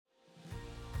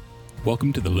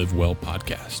Welcome to the Live Well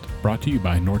podcast, brought to you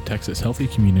by North Texas Healthy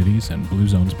Communities and Blue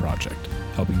Zones Project,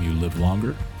 helping you live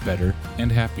longer, better,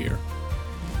 and happier.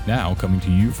 Now, coming to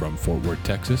you from Fort Worth,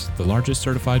 Texas, the largest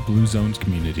certified Blue Zones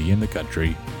community in the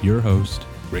country, your host,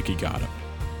 Ricky Gatto.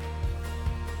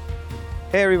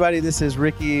 Hey everybody, this is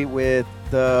Ricky with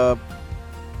the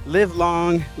Live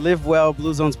Long, Live Well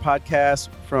Blue Zones podcast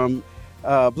from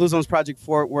Blue Zones Project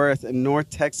Fort Worth and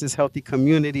North Texas Healthy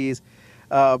Communities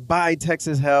by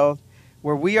Texas Health,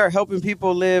 where we are helping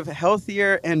people live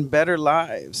healthier and better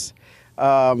lives.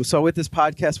 So with this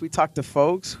podcast, we talk to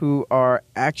folks who are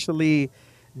actually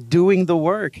doing the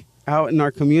work out in our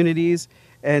communities.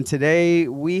 And today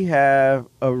we have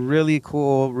a really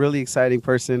cool, really exciting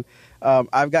person.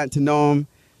 I've gotten to know him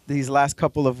these last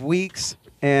couple of weeks,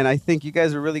 and I think you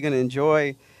guys are really going to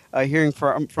enjoy hearing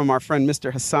from our friend,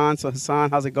 Mr. Hasan. So Hasan,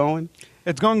 how's it going?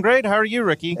 It's going great. How are you,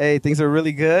 Ricky? Hey, things are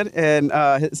really good. And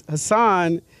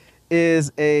Hasan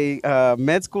is a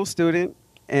med school student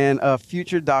and a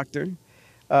future doctor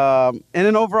and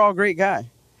an overall great guy.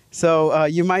 So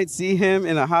you might see him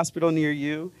in a hospital near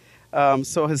you.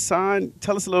 So Hasan,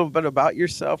 tell us a little bit about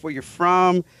yourself, where you're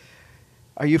from.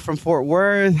 Are you from Fort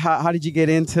Worth? How did you get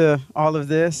into all of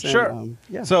this? Sure.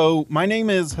 So my name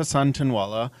is Hasan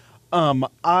Tinwala.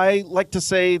 I like to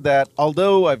say that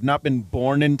although I've not been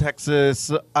born in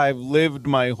Texas, I've lived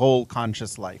my whole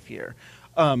conscious life here.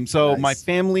 Nice. My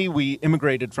family, we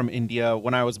immigrated from India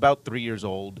when I was about 3 years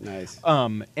old. Nice.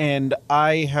 And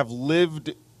I have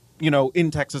lived,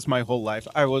 in Texas my whole life.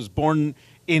 I was born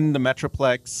in the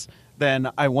Metroplex.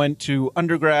 Then I went to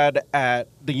undergrad at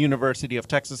the University of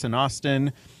Texas in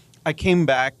Austin. I came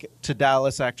back to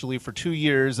Dallas actually for 2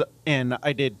 years, and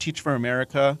I did Teach for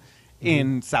America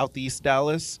in Southeast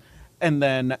Dallas. And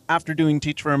then after doing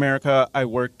Teach for America, I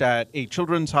worked at a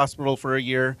children's hospital for a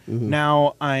year.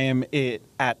 Now I am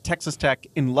at Texas Tech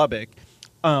in Lubbock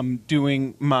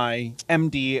doing my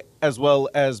MD as well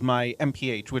as my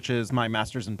MPH, which is my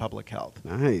Master's in Public Health.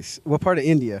 Nice. What part of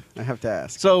India, I have to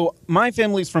ask? So my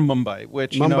family's from Mumbai,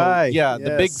 which,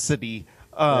 the big city.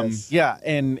 Yes. Yeah,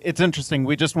 and it's interesting.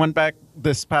 We just went back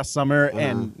this past summer,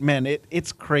 and man,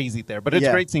 it's crazy there. But it's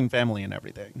great seeing family and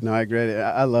everything. No, I agree.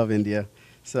 I love India.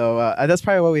 So that's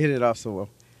probably why we hit it off so well.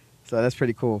 So that's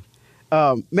pretty cool.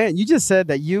 Man, you just said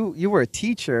that you were a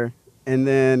teacher, and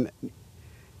then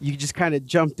you just kind of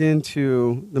jumped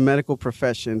into the medical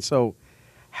profession. So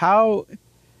how,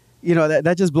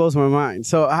 that just blows my mind.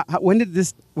 So when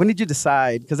did you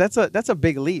decide? Because that's a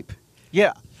big leap.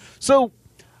 Yeah. So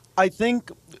I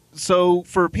think,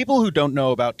 for people who don't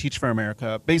know about Teach for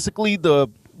America, basically the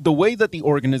way that the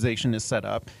organization is set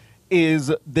up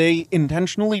is they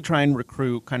intentionally try and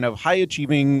recruit kind of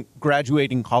high-achieving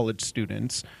graduating college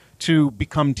students to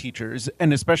become teachers,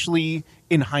 and especially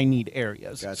in high-need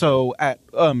areas. Gotcha. So at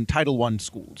Title I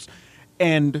schools.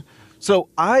 And so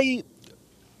I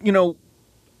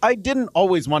didn't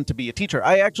always want to be a teacher.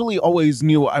 I actually always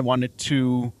knew I wanted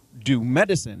to do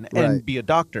medicine and be a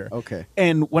doctor. Okay.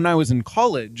 And when I was in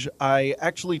college, I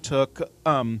actually took,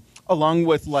 along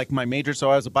with my major,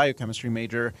 so I was a biochemistry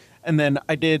major, and then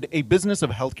I did a business of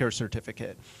healthcare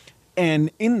certificate.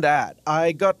 And in that,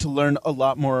 I got to learn a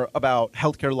lot more about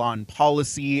healthcare law and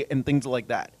policy and things like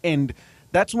that. And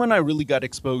that's when I really got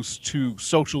exposed to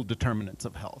social determinants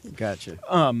of health. Gotcha.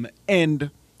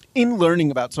 And in learning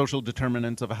about social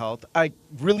determinants of health, I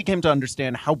really came to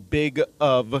understand how big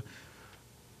of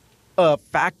a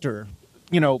factor,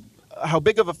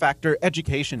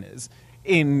 education is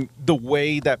in the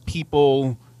way that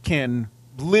people can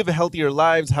live healthier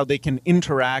lives, how they can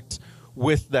interact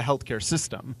with the healthcare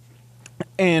system.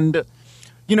 And,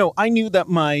 I knew that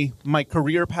my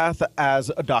career path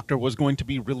as a doctor was going to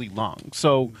be really long.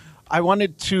 So I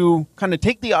wanted to kind of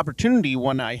take the opportunity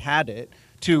when I had it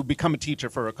to become a teacher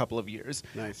for a couple of years.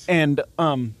 Nice. And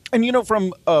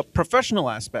from a professional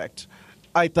aspect,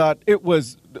 I thought it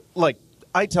was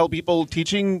I tell people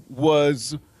teaching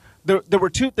was, there were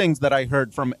two things that I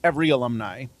heard from every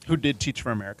alumni who did Teach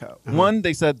for America. One,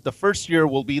 they said the first year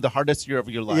will be the hardest year of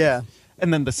your life. Yeah.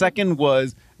 And then the second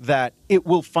was that it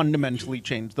will fundamentally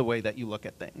change the way that you look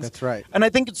at things. That's right. And I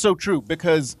think it's so true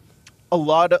because a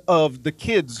lot of the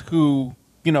kids who,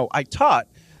 I taught,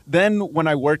 then when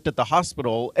I worked at the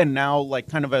hospital and now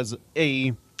kind of as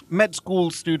a med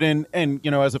school student and,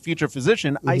 as a future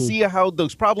physician, I see how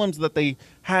those problems that they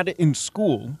had in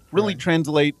school really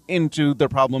translate into their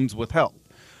problems with health.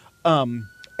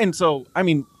 And so,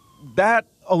 that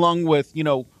along with,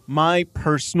 my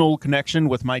personal connection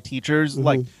with my teachers,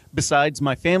 besides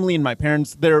my family and my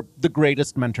parents, they're the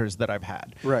greatest mentors that I've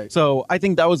had. Right. So I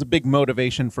think that was a big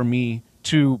motivation for me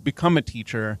to become a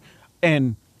teacher.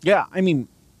 And yeah,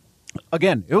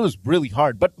 again, it was really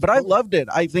hard, but I loved it.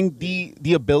 I think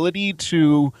the ability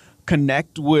to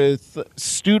connect with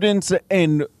students,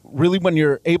 and really when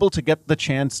you're able to get the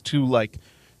chance to like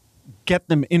get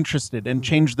them interested and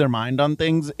change their mind on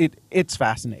things, it's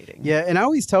fascinating. Yeah, and I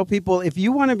always tell people, if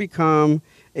you want to become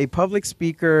a public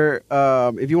speaker,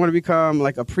 if you want to become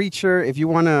like a preacher, if you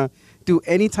want to do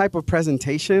any type of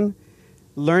presentation,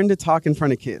 learn to talk in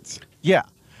front of kids. Yeah,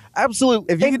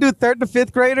 absolutely. If you can do 3rd to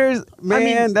 5th graders,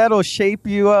 man, that'll shape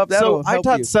you up. That'll so I help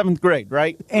taught you. 7th grade,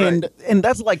 right? And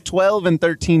that's like 12 and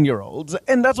 13-year-olds.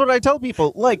 And that's what I tell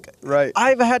people. Like, Right.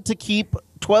 I've had to keep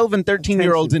 12 and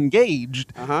 13-year-olds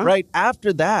engaged, right?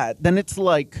 After that, then it's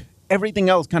like everything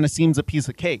else kind of seems a piece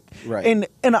of cake. Right.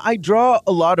 And I draw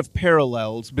a lot of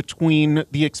parallels between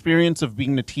the experience of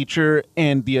being a teacher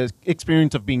and the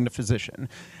experience of being a physician.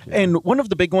 Yeah. And one of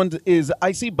the big ones is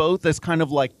I see both as kind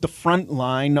of like the front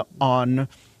line on,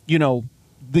 you know,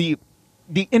 the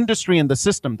industry and the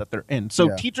system that they're in.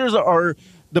 So teachers are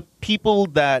the people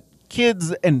that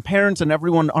kids and parents and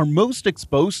everyone are most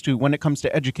exposed to when it comes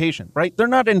to education, right? They're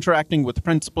not interacting with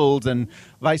principals and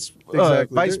vice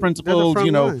principals, they're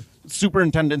you know, line.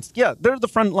 superintendents. Yeah, they're the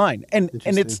front line. And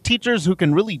it's teachers who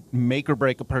can really make or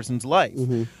break a person's life.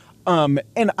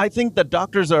 And I think that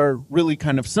doctors are really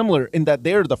kind of similar in that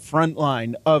they're the front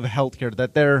line of healthcare,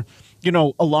 that they're, you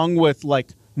know, along with like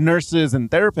nurses and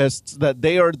therapists, that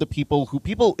they are the people who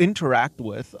people interact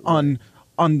with on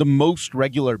the most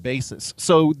regular basis.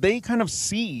 So they kind of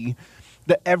see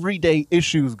the everyday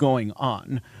issues going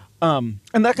on. And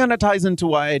that kind of ties into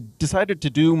why I decided to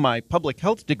do my public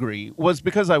health degree, was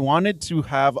because I wanted to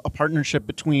have a partnership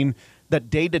between the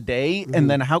day-to-day and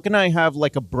then how can I have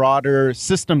like a broader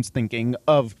systems thinking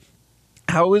of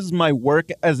how is my work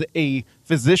as a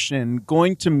physician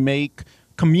going to make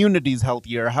communities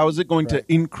healthier? How is it going to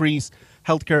increase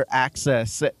healthcare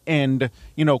access and,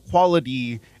 you know,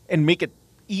 quality, and make it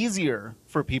easier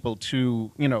for people to,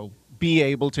 you know, be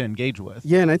able to engage with.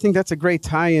 Yeah, and I think that's a great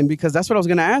tie-in, because that's what I was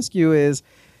going to ask you is,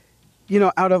 you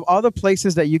know, out of all the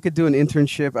places that you could do an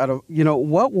internship, out of, you know,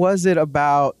 what was it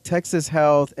about Texas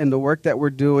Health and the work that we're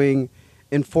doing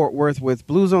in Fort Worth with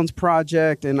Blue Zones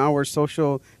Project and our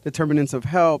social determinants of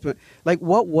health? Like,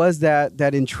 what was that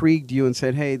intrigued you and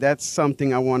said, hey, that's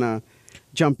something I want to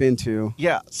jump into?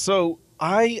 Yeah, so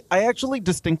I actually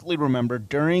distinctly remember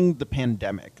during the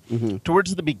pandemic,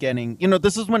 towards the beginning, you know,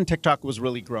 this is when TikTok was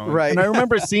really growing. Right. And I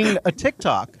remember seeing a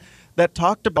TikTok that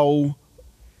talked about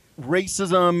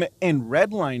racism and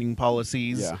redlining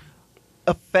policies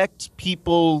affect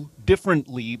people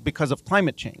differently because of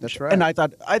climate change. That's right. And I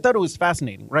thought it was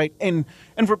fascinating, right? And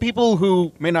for people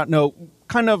who may not know,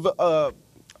 kind of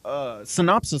a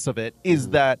synopsis of it is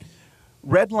that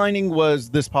redlining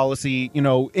was this policy, you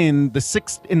know, in the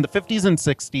 50s and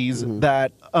 60s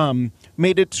that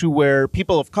made it to where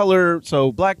people of color,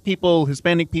 so black people,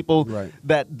 Hispanic people,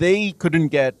 that they couldn't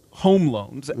get home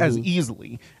loans as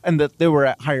easily, and that they were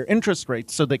at higher interest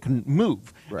rates, so they couldn't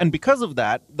move. And because of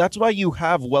that, that's why you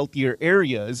have wealthier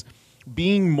areas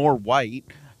being more white,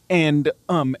 and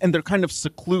they're kind of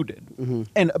secluded.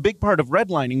 And a big part of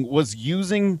redlining was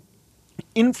using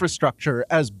infrastructure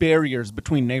as barriers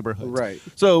between neighborhoods. Right.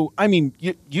 So, I mean,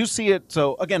 you see it.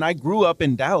 So, again, I grew up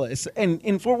in Dallas, and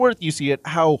in Fort Worth, you see it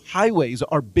how highways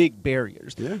are big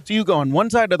barriers. Yeah. So you go on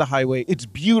one side of the highway, it's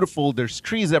beautiful. There's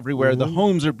trees everywhere. The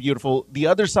homes are beautiful. The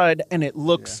other side, and it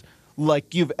looks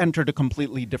like you've entered a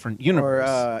completely different universe.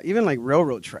 Or even like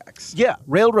railroad tracks. Yeah,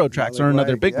 railroad tracks are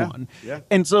another big one. Yeah.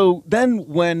 And so then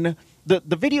when the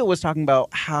video was talking about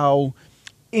how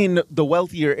in the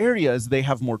wealthier areas, they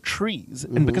have more trees.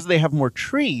 And because they have more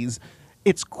trees,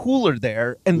 it's cooler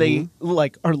there, and they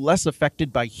like are less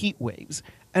affected by heat waves.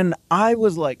 And I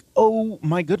was like, oh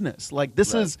my goodness, like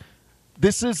this is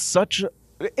such,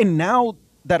 and now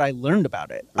that I learned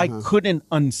about it, I couldn't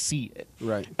unsee it.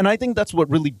 Right. And I think that's what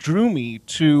really drew me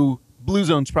to Blue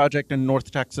Zones Project and North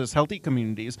Texas Healthy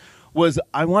Communities, was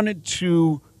I wanted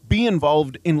to be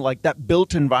involved in like that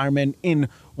built environment, in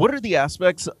what are the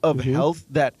aspects of health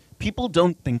that people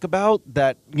don't think about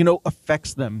that, you know,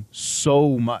 affects them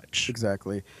so much.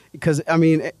 Exactly. Because, I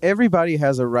mean, everybody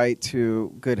has a right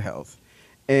to good health.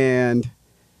 And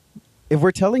if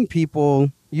we're telling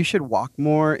people you should walk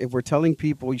more, if we're telling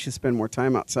people you should spend more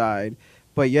time outside,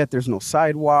 but yet there's no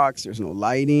sidewalks, there's no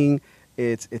lighting,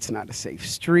 it's not a safe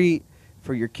street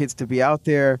for your kids to be out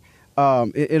there,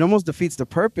 it almost defeats the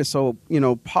purpose. So, you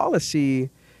know, policy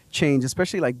change,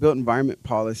 especially like built environment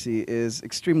policy, is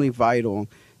extremely vital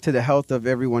to the health of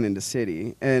everyone in the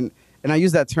city. And I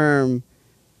use that term,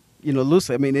 you know,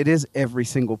 loosely. I mean, it is every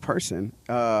single person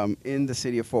in the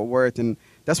city of Fort Worth. And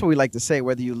that's what we like to say,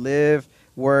 whether you live,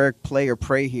 work, play, or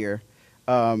pray here,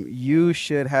 you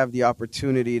should have the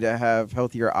opportunity to have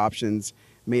healthier options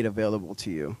made available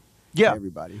to you, to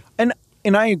everybody. And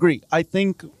I agree. I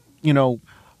think,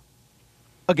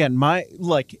 again,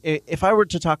 if I were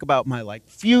to talk about my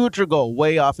future goal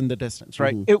way off in the distance,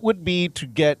 right, it would be to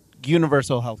get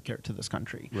universal healthcare to this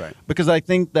country. Right. Because I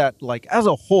think that as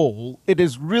a whole, it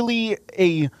is really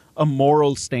a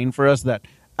moral stain for us that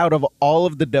out of all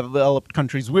of the developed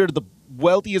countries, we're the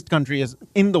wealthiest country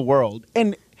in the world.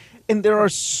 And there are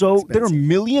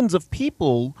millions of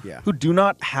people who do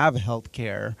not have health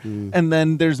care. And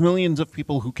then there's millions of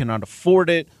people who cannot afford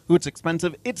it, who it's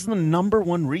expensive. It's the number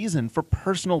one reason for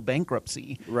personal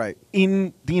bankruptcy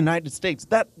in the United States.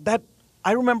 That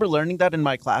I remember learning that in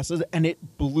my classes, and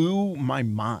it blew my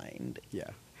mind. Yeah.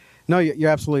 No,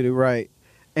 you're absolutely right.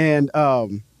 And,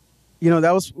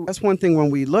 that's one thing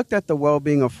when we looked at the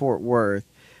well-being of Fort Worth,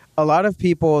 a lot of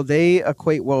people, they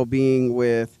equate well-being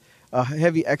with a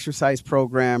heavy exercise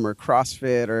program or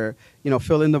CrossFit or,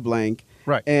 fill in the blank.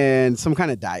 Right. And some kind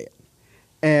of diet.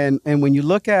 And when you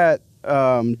look at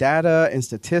data and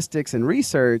statistics and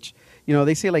research,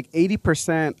 they say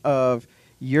 80% of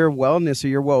your wellness or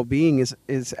your well-being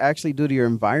is actually due to your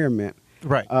environment.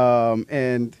 Right.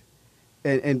 And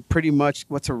pretty much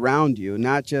what's around you,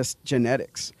 not just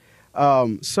genetics.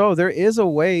 So there is a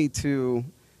way to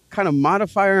kind of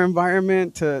modify our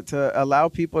environment to allow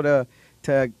people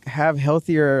to have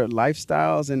healthier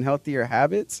lifestyles and healthier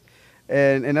habits.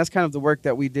 And that's kind of the work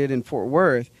that we did in Fort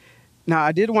Worth. Now,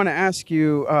 I did want to ask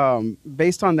you,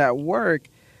 based on that work,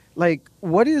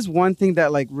 what is one thing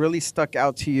that really stuck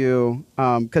out to you?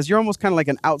 Because you're almost kind of like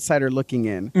an outsider looking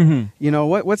in.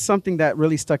 Mm-hmm. What's something that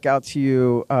really stuck out to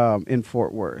you in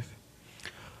Fort Worth?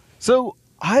 So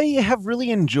I have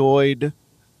really enjoyed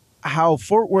how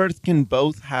Fort Worth can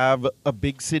both have a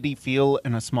big city feel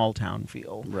and a small town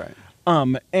feel. Right.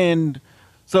 And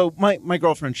so my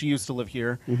girlfriend, she used to live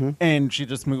here, and she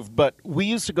just moved, but we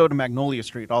used to go to Magnolia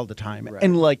Street all the time. Right.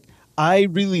 And I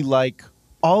really like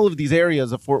all of these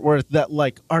areas of Fort Worth that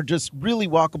are just really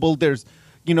walkable. There's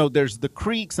the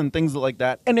creeks and things like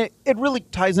that. And it really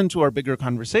ties into our bigger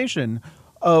conversation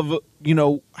of,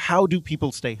 how do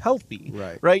people stay healthy?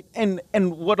 Right. Right. And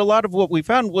what a lot of what we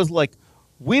found was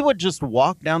we would just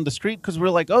walk down the street because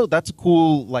we're oh, that's a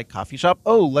cool coffee shop.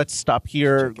 Oh, let's stop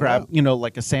here, grab,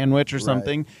 a sandwich or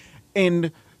something.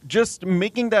 And just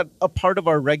making that a part of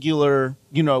our regular,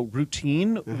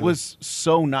 routine was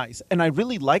so nice. And I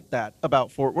really like that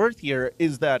about Fort Worth here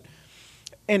is that,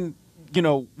 and,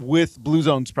 with Blue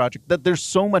Zones Project, that there's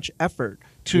so much effort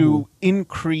to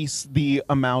increase the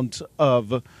amount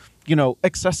of,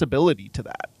 accessibility to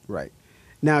that. Right.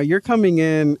 Now, you're coming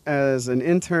in as an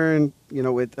intern,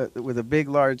 with a big,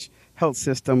 large health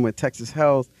system with Texas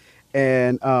Health.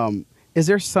 And is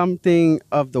there something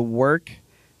of the work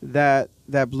that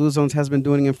Blue Zones has been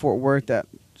doing in Fort Worth that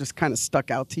just kind of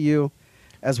stuck out to you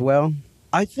as well?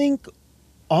 I think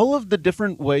all of the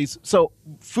different ways. So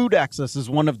food access is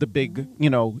one of the big,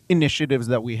 initiatives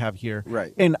that we have here.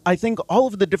 Right. And I think all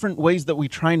of the different ways that we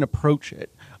try and approach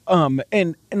it.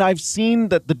 And I've seen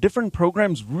that the different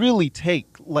programs really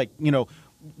take the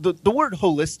word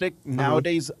holistic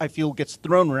nowadays, I feel gets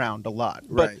thrown around a lot.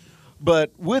 Right.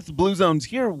 But with Blue Zones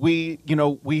here, we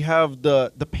have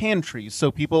the pantries,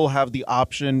 so people have the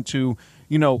option to,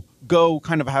 go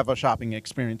kind of have a shopping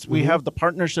experience. We have the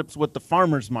partnerships with the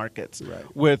farmers markets,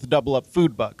 with Double Up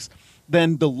Food Bucks.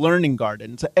 Then the learning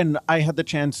gardens. And I had the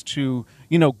chance to,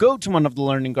 go to one of the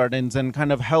learning gardens and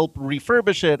kind of help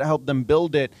refurbish it, help them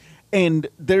build it. And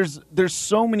there's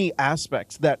so many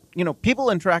aspects that,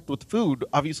 people interact with food,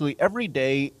 obviously, every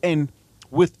day and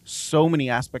with so many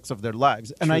aspects of their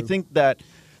lives. And I think that's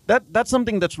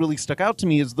something that's really stuck out to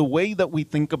me is the way that we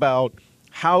think about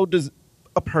how does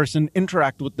a person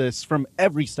interact with this from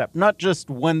every step, not just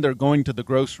when they're going to the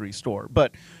grocery store,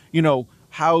 but,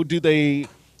 how do they...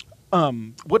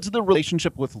 what's the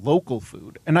relationship with local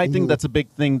food? And I think that's a big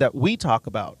thing that we talk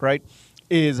about, right?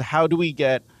 Is how do we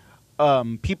get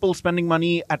people spending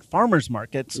money at farmers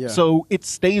markets so it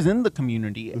stays in the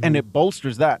community and it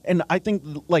bolsters that. And I think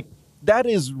that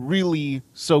is really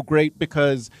so great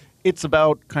because it's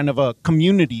about kind of a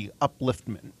community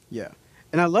upliftment. Yeah.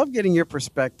 And I love getting your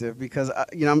perspective because,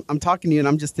 I'm talking to you and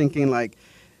I'm just thinking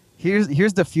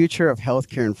here's the future of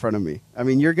healthcare in front of me. I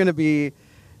mean, you're going to be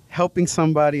helping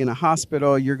somebody in a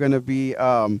hospital. You're going to be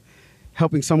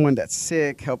helping someone that's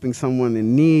sick, helping someone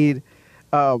in need.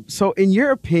 So in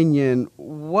your opinion,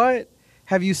 what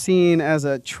have you seen as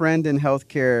a trend in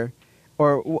healthcare,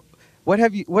 or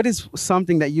what is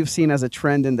something that you've seen as a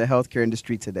trend in the healthcare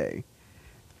industry today?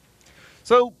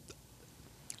 So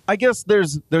I guess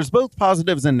there's both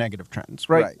positives and negative trends,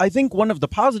 right? Right. I think one of the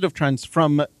positive trends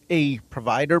from a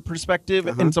provider perspective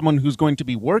and someone who's going to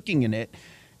be working in it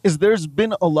is there's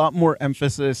been a lot more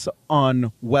emphasis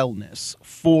on wellness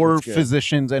for That's good.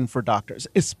 physicians and for doctors,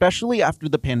 especially after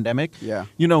the pandemic. Yeah.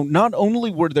 You know, not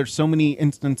only were there so many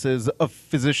instances of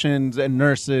physicians and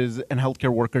nurses and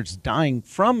healthcare workers dying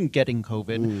from getting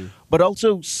COVID, but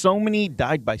also so many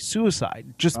died by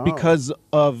suicide just because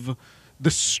of the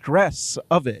stress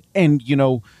of it. And, you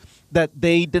know, that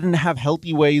they didn't have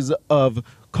healthy ways of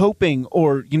coping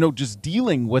or, you know, just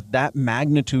dealing with that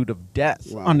magnitude of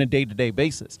death on a day-to-day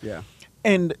basis. Yeah.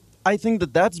 And I think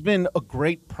that that's been a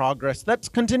great progress that's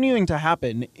continuing to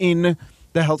happen in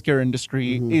the healthcare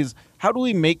industry is how do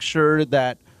we make sure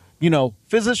that, you know,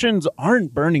 physicians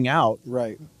aren't burning out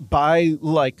Right. by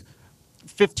like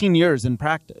 15 years in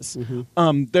practice.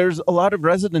 There's a lot of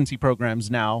residency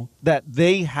programs now that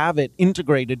they have it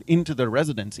integrated into their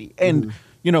residency. And,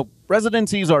 you know,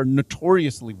 residencies are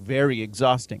notoriously very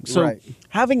exhausting. So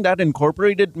having that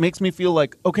incorporated makes me feel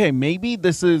like, okay, maybe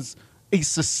this is a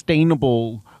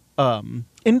sustainable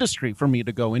industry for me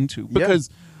to go into because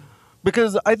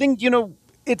I think, you know,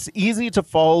 it's easy to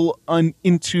fall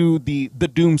into the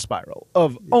doom spiral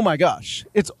of, oh my gosh,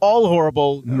 it's all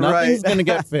horrible. Nothing's going to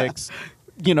get fixed.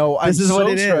 You know, This is so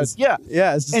what it stressed. is. Yeah.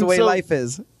 Yeah, it's just the way life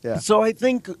is. Yeah. So I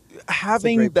think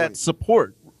having great that point.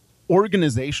 support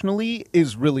organizationally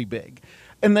is really big.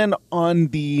 And then on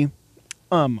the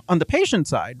patient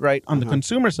side, right, on the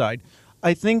consumer side,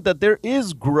 I think that there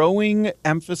is growing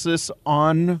emphasis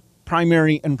on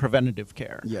primary and preventative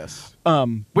care. Yes.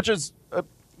 Which is,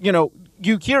 you know,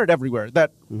 you hear it everywhere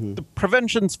that the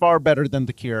prevention's far better than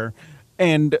the cure,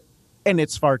 and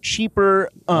it's far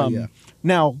cheaper.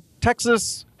 Now,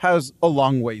 Texas has a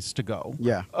long ways to go.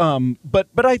 Yeah.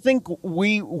 But I think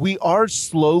we are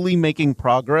slowly making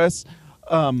progress.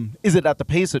 Is it at the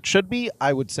pace it should be?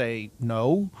 I would say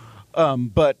no.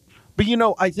 But you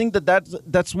know, I think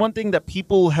that's one thing that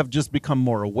people have just become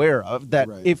more aware of. That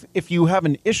if you have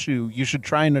an issue, you should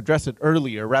try and address it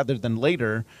earlier rather than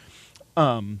later.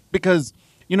 Because,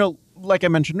 you know, like I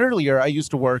mentioned earlier, I used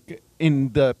to work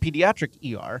in the pediatric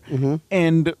ER,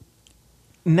 and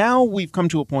now we've come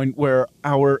to a point where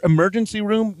our emergency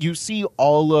room, you see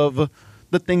all of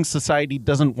the things society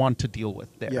doesn't want to deal with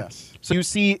there. Yes. So you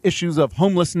see issues of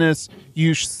homelessness,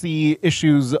 you see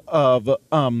issues of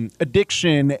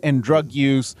addiction and drug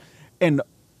use, and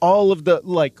all of the,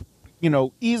 like, you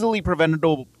know, easily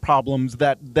preventable problems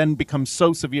that then become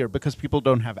so severe because people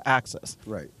don't have access.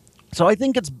 Right. So I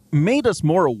think it's made us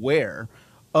more aware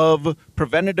of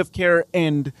preventative care,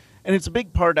 and it's a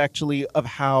big part actually of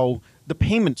how the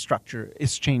payment structure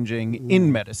is changing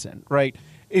in medicine, right?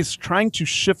 Is trying to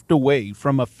shift away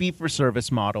from a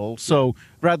fee-for-service model. So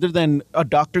rather than a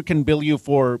doctor can bill you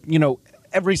for, you know,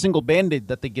 every single Band-Aid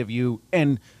that they give you,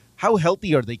 and how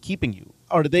healthy are they keeping you?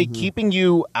 Are they keeping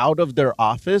you out of their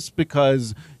office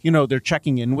because, you know, they're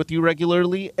checking in with you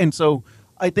regularly? And so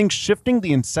I think shifting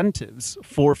the incentives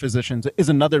for physicians is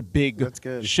another big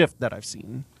shift that I've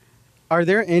seen. Are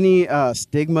there any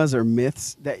stigmas or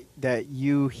myths that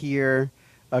you hear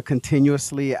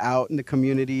continuously out in the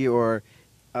community, or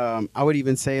I would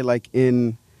even say like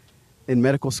in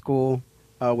medical school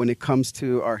when it comes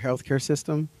to our healthcare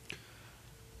system,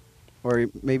 or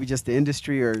maybe just the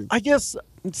industry? Or I guess,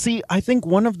 see, I think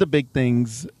one of the big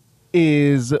things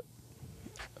is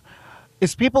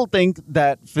people think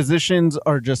that physicians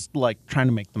are just like trying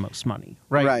to make the most money,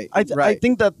 right? I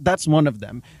think that's one of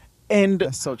them. And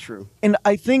that's so true. And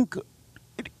I think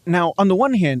now, on the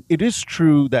one hand, it is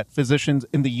true that physicians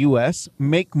in the U.S.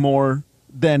 make more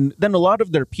than a lot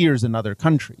of their peers in other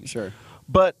countries. Sure.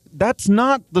 But that's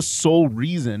not the sole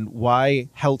reason why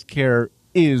healthcare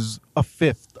is a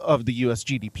fifth of the U.S.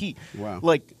 GDP. Wow.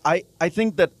 Like, I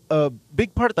think that a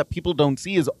big part that people don't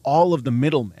see is all of the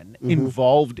middlemen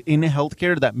involved in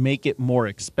healthcare that make it more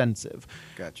expensive.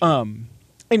 Gotcha.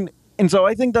 And so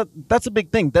I think that that's a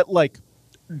big thing, that like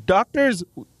doctors,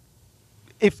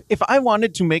 if I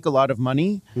wanted to make a lot of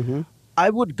money, I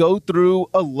would go through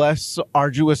a less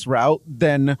arduous route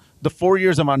than the 4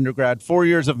 years of undergrad, 4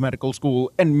 years of medical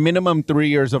school, and minimum 3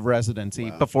 years of residency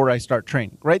before I start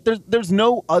training, right? There's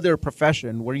no other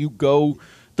profession where you go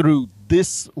through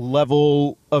this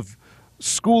level of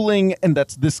schooling and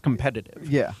that's this competitive.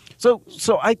 Yeah. So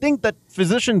I think that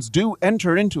physicians do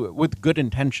enter into it with good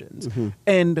intentions.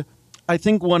 And I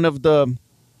think one of the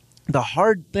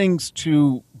hard things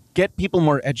to get people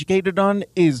more educated on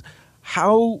is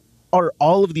how are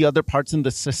all of the other parts in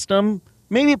the system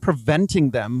maybe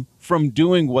preventing them from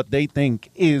doing what they think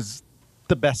is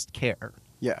the best care.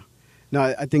 Yeah. No,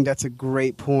 I think that's a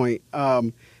great point.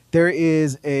 There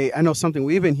is I know something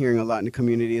we've been hearing a lot in the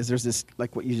community is there's this,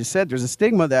 like what you just said, there's a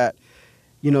stigma that,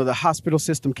 the hospital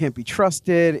system can't be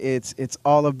trusted. It's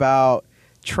all about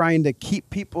trying to keep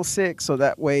people sick so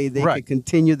that way they can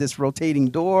continue this rotating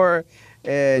door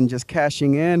and just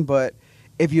cashing in. But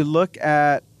if you look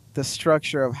at the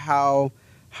structure of how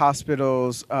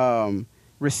hospitals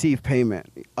receive payment,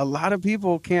 a lot of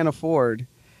people can't afford,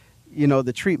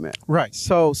 the treatment. Right.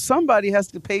 So somebody has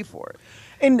to pay for it.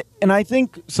 And I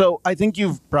think so. I think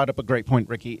you've brought up a great point,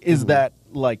 Ricky. Is that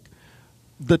like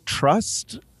the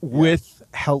trust with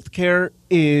healthcare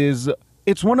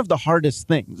it's one of the hardest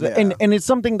things, and it's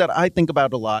something that I think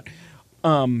about a lot,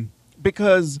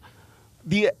 because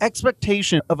the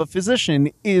expectation of a physician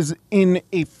is in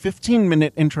a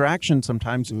 15-minute interaction.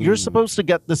 Sometimes you're supposed to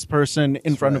get this person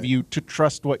in front of you to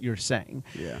trust what you're saying,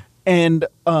 and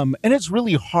it's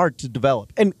really hard to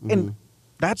develop, and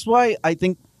that's why I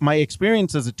think my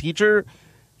experience as a teacher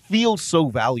feels so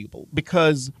valuable,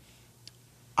 because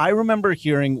I remember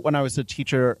hearing when I was a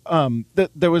teacher that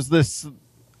there was this,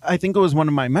 I think it was one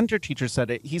of my mentor teachers said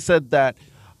it. He said that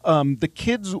the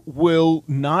kids will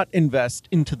not invest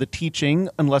into the teaching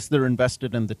unless they're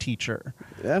invested in the teacher.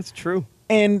 That's true.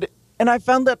 And I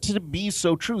found that to be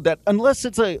so true, that unless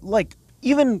it's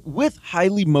even with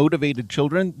highly motivated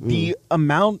children, the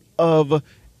amount of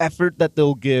effort that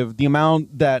they'll give, the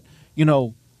amount that,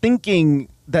 thinking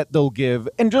that they'll give,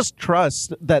 and just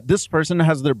trust that this person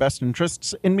has their best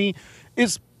interests in me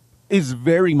is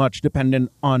very much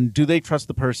dependent on, do they trust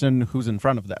the person who's in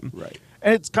front of them? Right.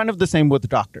 And it's kind of the same with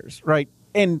doctors, right?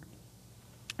 And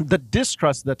the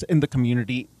distrust that's in the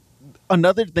community,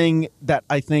 another thing that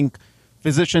I think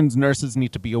physicians, nurses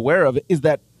need to be aware of is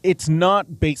that it's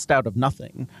not based out of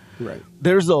nothing. Right.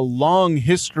 There's a long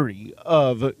history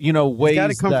of, ways it's got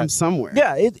to come from somewhere.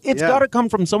 Yeah, it's got to come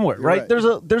from somewhere, right? There's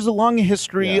a long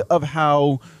history of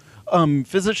how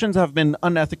physicians have been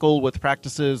unethical with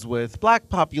practices with black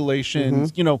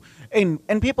populations,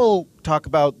 and people talk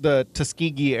about the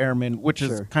Tuskegee Airmen, which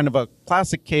is kind of a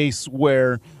classic case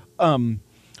where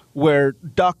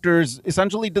doctors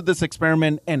essentially did this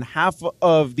experiment and half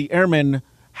of the airmen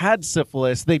had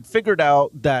syphilis. They'd figured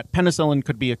out that penicillin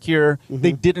could be a cure.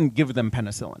 They didn't give them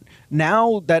penicillin.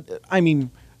 Now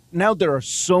there are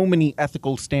so many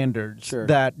ethical standards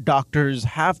that doctors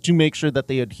have to make sure that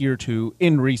they adhere to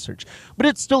in research. But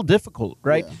it's still difficult,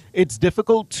 right? Yeah. It's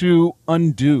difficult to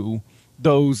undo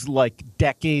those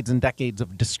decades and decades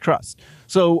of distrust.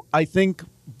 So I think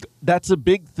that's a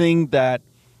big thing that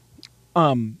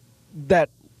that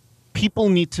people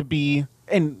need to be,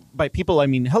 and by people I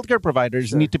mean healthcare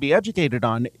providers, need to be educated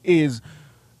on, is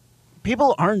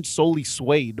people aren't solely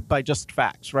swayed by just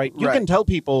facts, right? You can tell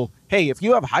people, hey, if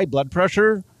you have high blood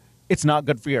pressure, it's not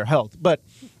good for your health. But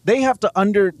they have to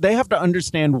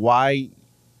understand why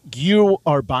you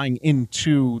are buying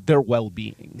into their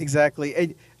well-being. Exactly.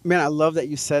 And, man, I love that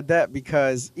you said that,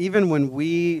 because even when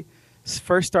we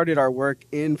first started our work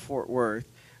in Fort Worth,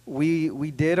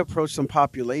 we did approach some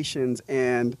populations,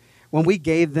 and when we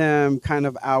gave them kind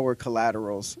of our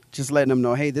collaterals, just letting them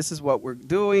know, hey, this is what we're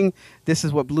doing, this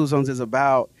is what Blue Zones is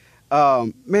about,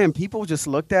 man, people just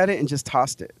looked at it and just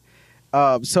tossed it.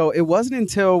 So it wasn't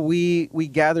until we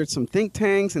gathered some think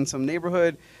tanks and some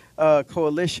neighborhood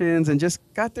coalitions and just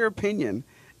got their opinion.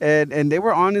 And they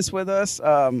were honest with us,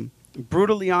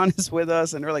 brutally honest with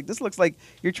us. And they're like, this looks like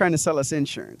you're trying to sell us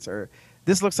insurance, or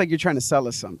this looks like you're trying to sell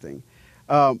us something.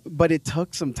 But it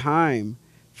took some time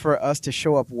for us to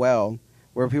show up well,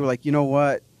 where people were like, you know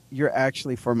what, you're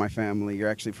actually for my family, you're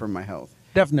actually for my health.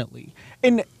 Definitely.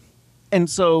 And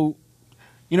so,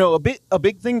 a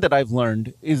big thing that I've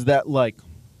learned is that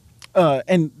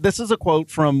and this is a quote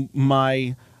from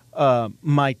my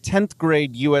 10th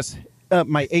grade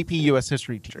my AP US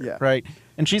history teacher, right?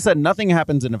 And she said, nothing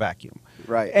happens in a vacuum.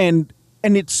 Right. And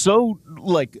it's so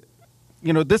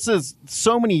this is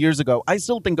so many years ago. I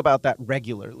still think about that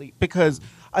regularly, because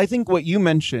I think what you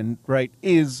mentioned, right,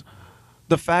 is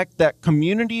the fact that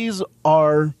communities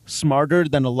are smarter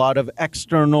than a lot of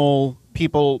external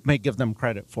people may give them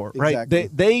credit for, right? Exactly.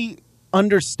 They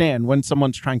understand when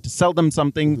someone's trying to sell them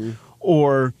something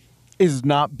or is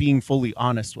not being fully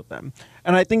honest with them.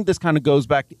 And I think this kind of goes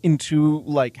back into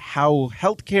how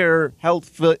health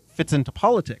fits into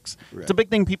politics. Right. It's a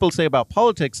big thing people say about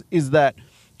politics is that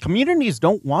communities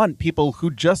don't want people who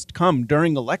just come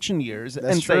during election years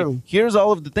and say, here's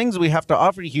all of the things we have to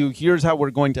offer you, here's how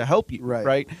we're going to help you,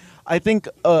 right? I think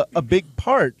a big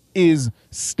part is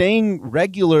staying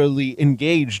regularly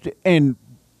engaged and,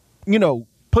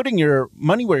 putting your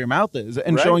money where your mouth is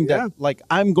and showing that,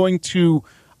 I'm going to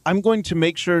I'm going to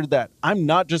make sure that I'm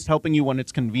not just helping you when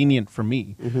it's convenient for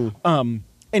me,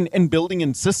 and building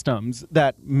in systems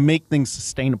that make things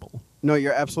sustainable. No,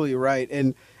 you're absolutely right.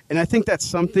 And I think that's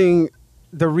something,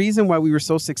 the reason why we were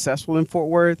so successful in Fort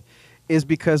Worth is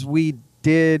because we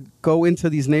did go into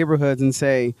these neighborhoods and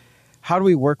say, how do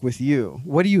we work with you?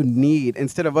 What do you need?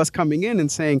 Instead of us coming in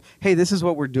and saying, hey, this is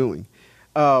what we're doing.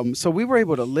 So we were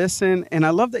able to listen. And I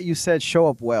love that you said show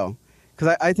up well,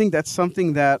 because I think that's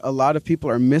something that a lot of people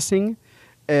are missing.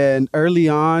 And early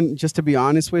on, just to be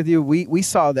honest with you, we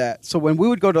saw that. So when we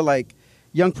would go to like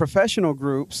young professional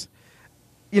groups,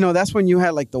 that's when you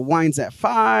had like the wines at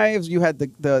fives, you had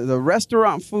the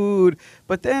restaurant food.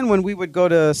 But then when we would go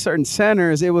to certain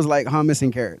centers, it was like hummus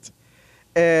and carrots.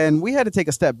 And we had to take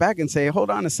a step back and say, hold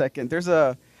on a second.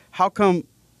 How come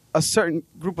a certain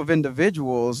group of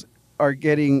individuals are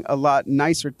getting a lot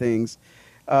nicer things?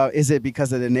 Is it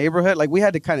because of the neighborhood? Like, we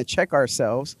had to kind of check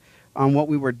ourselves on what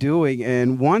we were doing.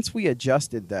 And once we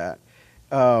adjusted that,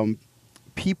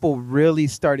 people really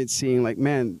started seeing like,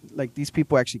 man, like these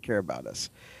people actually care about us.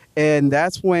 And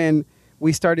that's when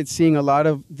we started seeing a lot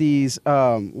of these,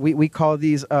 we call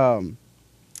these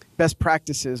best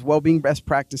practices, well-being best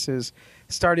practices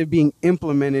started being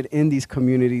implemented in these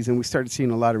communities. And we started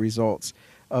seeing a lot of results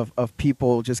of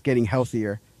people just getting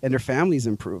healthier and their families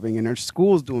improving and their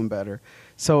schools doing better.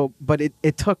 So, but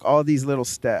it took all these little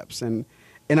steps. And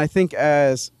I think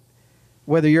as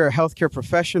whether you're a healthcare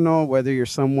professional, whether you're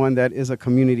someone that is a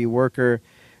community worker,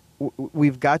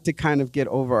 we've got to kind of get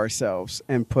over ourselves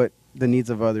and put the needs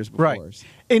of others before us.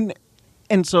 And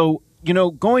so,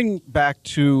 going back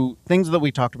to things that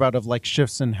we talked about of like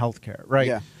shifts in healthcare, right?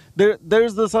 Yeah.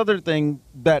 There's this other thing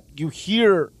that you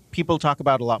hear people talk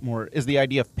about a lot more is the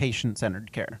idea of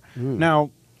patient-centered care. Now,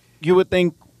 you would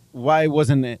think, why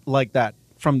wasn't it like that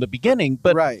from the beginning?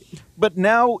 But right. But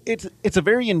now it's a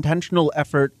very intentional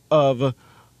effort of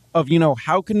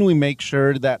how can we make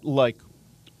sure that like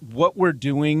what we're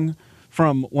doing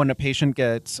from when a patient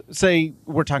gets, say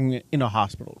we're talking in a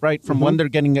hospital, right? From when they're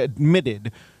getting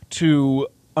admitted to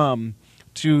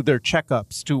their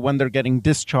checkups, to when they're getting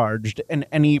discharged, and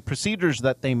any procedures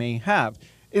that they may have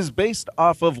is based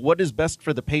off of what is best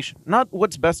for the patient, not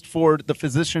what's best for the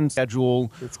physician's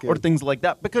schedule or things like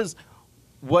that. Because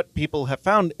what people have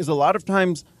found is a lot of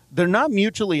times they're not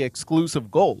mutually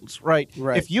exclusive goals, right?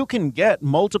 If you can get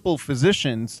multiple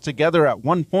physicians together at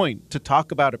one point to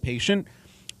talk about a patient,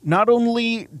 not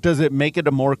only does it make it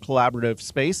a more collaborative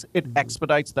space, it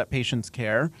expedites that patient's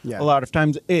care. Yeah. A lot of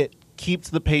times it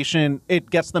keeps the patient, it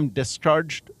gets them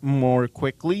discharged more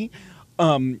quickly,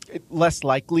 less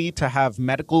likely to have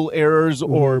medical errors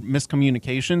or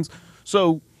miscommunications.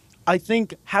 So I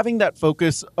think having that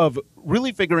focus of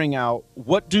really figuring out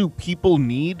what do people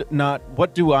need, not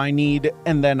what do I need,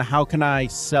 and then how can I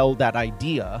sell that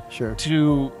idea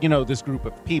to, this group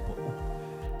of people.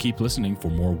 Keep listening for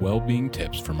more well-being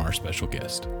tips from our special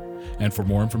guest. And for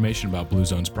more information about Blue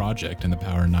Zone's project and the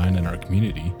Power 9 in our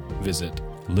community, visit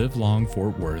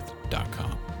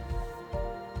livelongfortworth.com.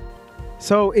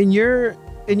 So in your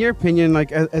opinion,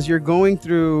 like as you're going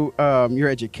through your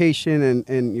education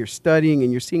and you're studying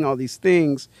and you're seeing all these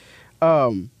things,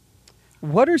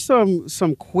 what are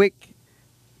some quick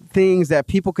things that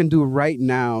people can do right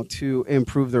now to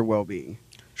improve their well-being?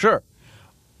 Sure.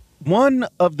 One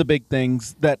of the big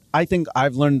things that I think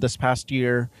I've learned this past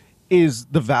year is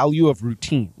the value of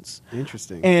routines.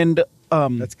 Interesting. And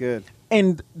that's good.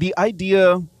 And the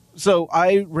idea, so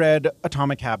I read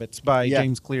Atomic Habits by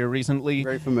James Clear recently.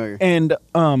 Very familiar. And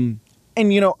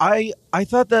I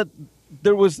thought that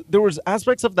there was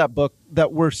aspects of that book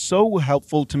that were so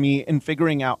helpful to me in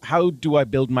figuring out how do I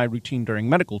build my routine during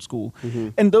medical school.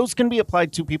 And those can be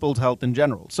applied to people's health in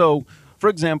general. So,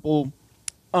 for example,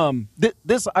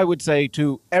 this I would say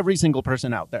to every single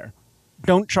person out there: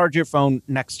 don't charge your phone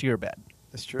next to your bed.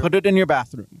 That's true. Put it in your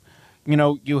bathroom.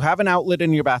 You have an outlet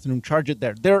in your bathroom, charge it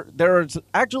there. There are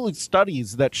actually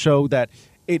studies that show that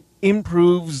it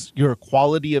improves your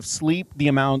quality of sleep, the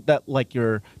amount that like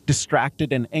you're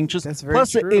distracted and anxious. That's very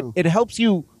Plus, true. it helps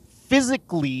you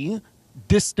physically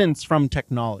distance from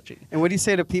technology. And what do you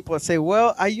say to people that say,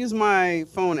 well, I use my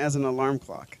phone as an alarm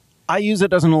clock? I use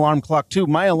it as an alarm clock too.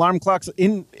 My alarm clock's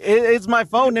it's my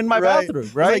phone in my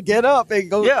bathroom, right? Like, get up and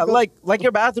go. Yeah, go. like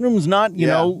your bathroom's not,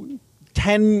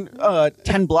 10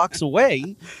 blocks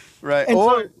away. Right. And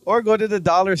or go to the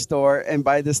dollar store and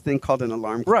buy this thing called an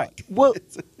alarm clock. Right. Well,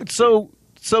 so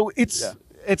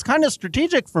it's kind of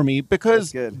strategic for me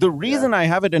because the reason I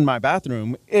have it in my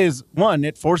bathroom is, one,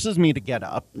 it forces me to get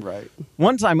up. Right.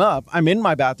 Once I'm up, I'm in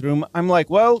my bathroom. I'm like,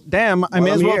 well, damn, I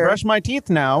may as well brush my teeth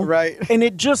now. Right. And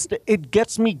it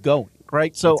gets me going.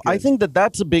 right? So That's good. I think that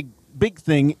that's a big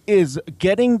thing, is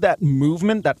getting that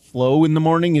movement, that flow in the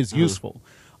morning is useful.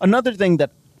 Another thing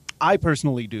that I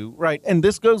personally do, right? And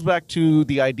this goes back to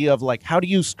the idea of like, how do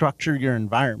you structure your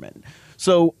environment?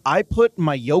 So I put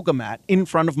my yoga mat in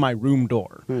front of my room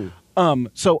door.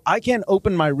 So I can't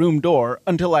open my room door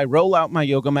until I roll out my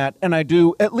yoga mat and I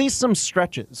do at least some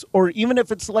stretches, or even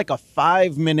if it's like a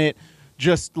 5-minute,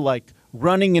 just like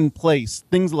running in place,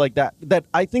 things like that. That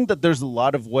I think that there's a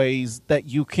lot of ways that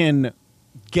you can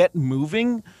get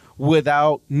moving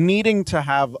without needing to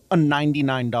have a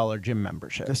 $99 gym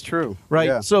membership. That's true. Right.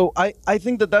 Yeah. So I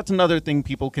think that that's another thing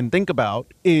people can think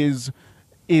about is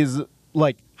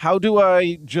like, how do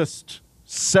I just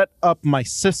set up my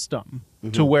system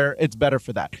to where it's better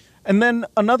for that? And then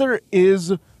another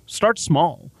is start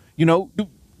small. You know,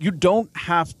 you don't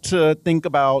have to think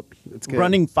about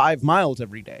running 5 miles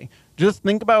every day. Just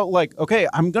think about like, okay,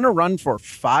 I'm going to run for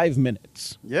 5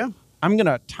 minutes. Yeah. I'm going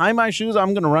to tie my shoes.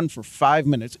 I'm going to run for 5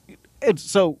 minutes. It's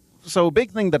so a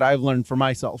big thing that I've learned for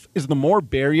myself is the more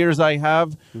barriers I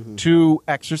have to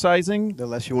exercising, The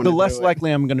less you want the to less do it.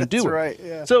 likely I'm going to do That's it. right,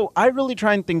 yeah. So I really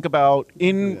try and think about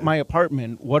in my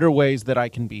apartment, what are ways that I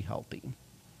can be healthy?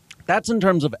 That's in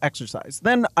terms of exercise.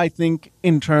 Then I think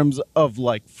in terms of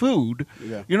like food,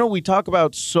 you know, we talk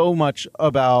about so much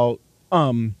about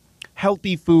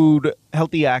healthy food,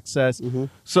 healthy access.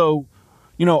 So,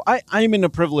 you know, I'm in a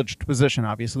privileged position,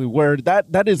 obviously, where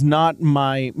that is not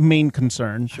my main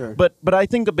concern. Sure. But I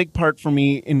think a big part for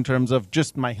me in terms of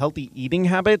just my healthy eating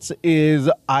habits is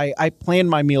I plan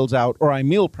my meals out, or I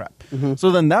meal prep. So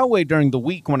then that way during the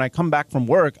week when I come back from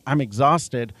work, I'm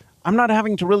exhausted. I'm not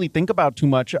having to really think about too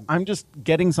much. I'm just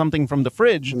getting something from the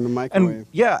fridge. From the microwave.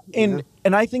 And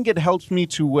and I think it helps me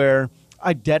to where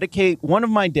I dedicate one of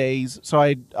my days.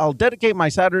 So I'll dedicate my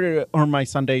Saturday or my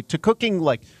Sunday to cooking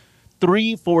like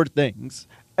 3-4 things,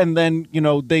 and then, you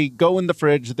know, they go in the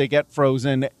fridge, they get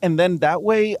frozen, and then that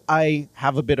way I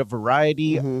have a bit of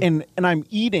variety and I'm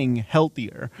eating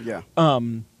healthier. Yeah.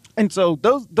 And so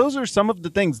those are some of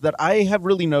the things that I have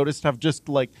really noticed have just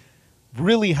like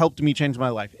really helped me change my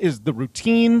life, is the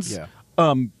routines,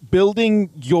 building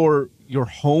your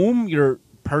home, your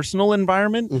personal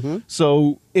environment,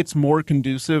 so it's more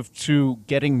conducive to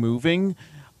getting moving.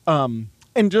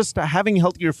 And just having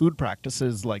healthier food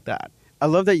practices like that. I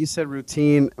love that you said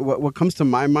routine. What comes to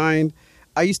my mind,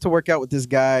 I used to work out with this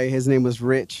guy. His name was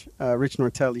Rich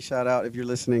Nortelli. Shout out if you're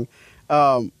listening.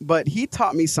 But he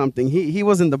taught me something. He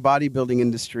was in the bodybuilding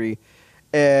industry.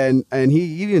 And he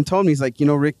even told me, he's like, you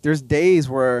know, Rick, there's days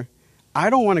where I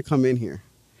don't want to come in here.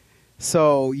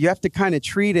 So you have to kind of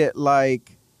treat it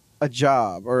like a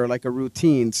job or like a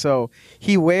routine. So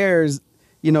he wears,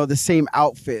 you know, the same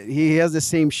outfit. He has the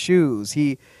same shoes.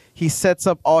 He sets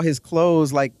up all his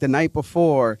clothes like the night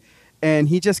before, and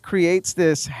he just creates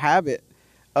this habit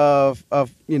of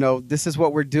you know, this is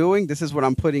what we're doing. This is what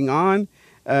I'm putting on.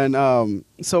 And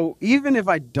so even if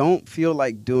I don't feel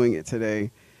like doing it today,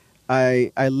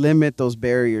 I limit those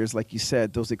barriers, like you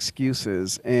said, those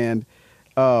excuses. And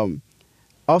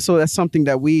also that's something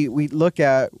that we look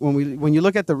at when you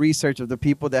look at the research of the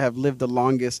people that have lived the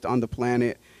longest on the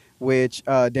planet, which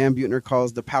Dan Buettner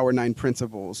calls the Power 9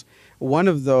 principles. One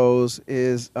of those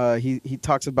is he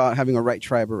talks about having a right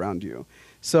tribe around you.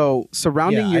 So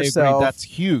surrounding yourself, I agree. That's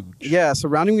huge. Yeah,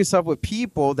 surrounding yourself with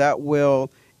people that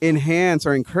will enhance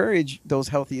or encourage those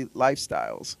healthy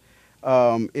lifestyles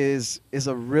is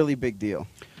a really big deal.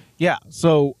 Yeah.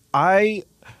 So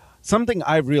something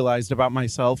I've realized about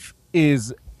myself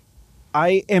is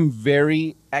I am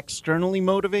very externally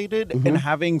motivated, and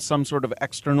having some sort of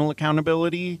external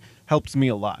accountability helps me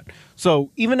a lot.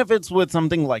 So even if it's with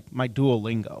something like my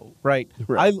Duolingo, right?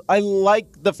 I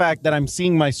like the fact that I'm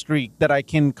seeing my streak, that I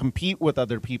can compete with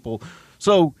other people.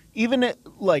 So even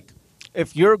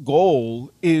if your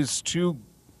goal is to,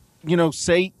 you know,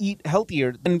 say eat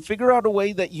healthier, then figure out a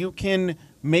way that you can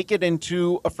make it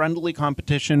into a friendly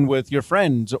competition with your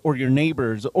friends or your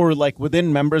neighbors or like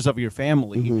within members of your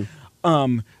family.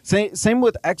 Same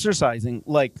with exercising.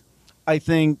 Like, I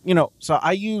think, you know, so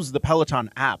I use the Peloton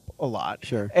app a lot.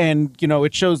 Sure. And, you know,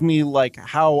 it shows me like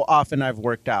how often I've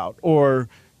worked out. Or,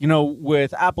 you know,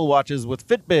 with Apple Watches, with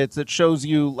Fitbits, it shows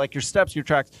you like your steps, your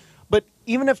tracks. But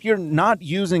even if you're not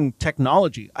using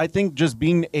technology, I think just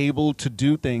being able to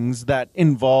do things that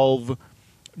involve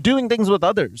doing things with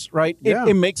others, right? Yeah.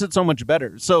 It makes it so much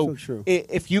better. So true.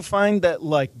 If you find that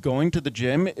like going to the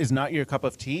gym is not your cup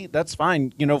of tea, that's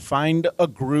fine. You know, find a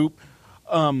group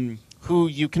who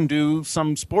you can do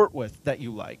some sport with that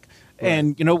you like. Right.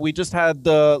 And, you know, we just had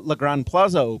the La Gran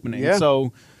Plaza opening. Yeah.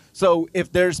 So So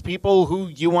if there's people who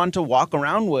you want to walk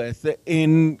around with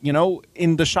in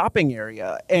the shopping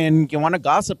area and you want to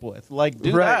gossip with, like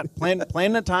do Right. that.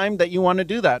 Plan a time that you want to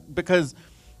do that, because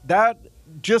that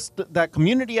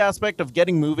community aspect of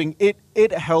getting moving,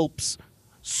 it helps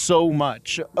so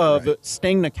much of Right.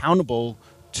 staying accountable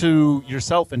to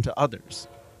yourself and to others.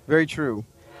 Very true.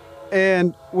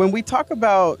 And when we talk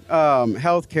about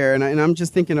healthcare, and I'm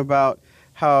just thinking about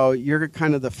how you're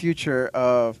kind of the future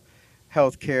of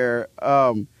healthcare,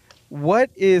 what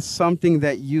is something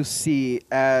that you see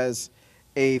as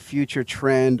a future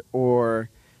trend or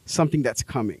something that's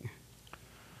coming?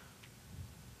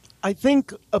 I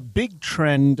think a big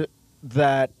trend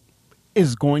that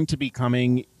is going to be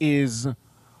coming is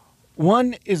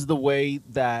the way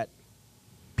that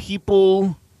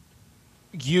people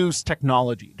use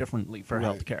technology differently for Right.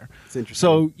 healthcare. It's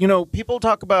interesting. So, people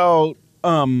talk about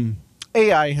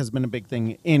AI has been a big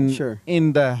thing Sure.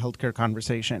 in the healthcare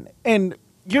conversation. And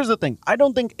here's the thing. I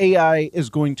don't think AI is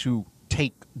going to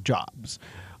take jobs.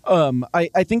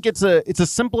 I think it's a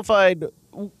simplified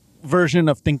version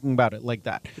of thinking about it like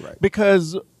that. Right.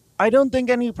 Because I don't think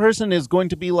any person is going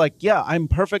to be like, yeah, I'm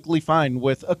perfectly fine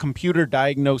with a computer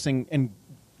diagnosing and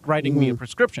writing me a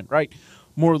prescription, right?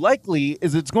 More likely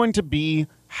is it's going to be,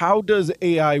 how does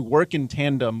AI work in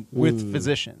tandem with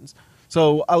physicians?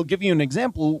 So I'll give you an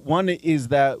example. One is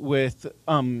that with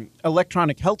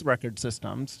electronic health record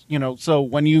systems, so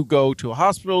when you go to a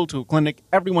hospital, to a clinic,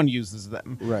 everyone uses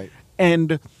them. Right.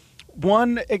 And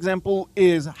one example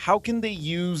is, how can they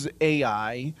use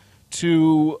AI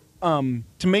to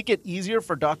make it easier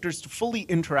for doctors to fully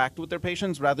interact with their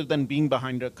patients rather than being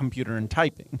behind a computer and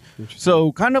typing.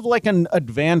 So kind of like an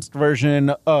advanced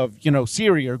version of,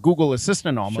 Siri or Google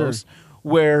Assistant almost,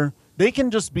 where they can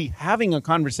just be having a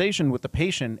conversation with the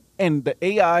patient and the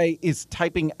AI is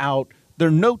typing out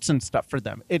their notes and stuff for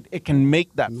them. It can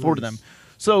make that for them.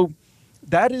 So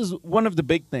that is one of the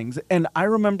big things. And I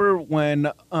remember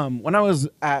when I was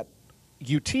at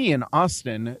UT in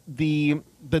Austin, the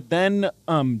then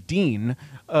Dean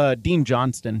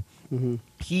Johnston,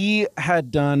 he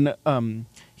had done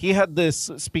he had this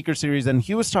speaker series, and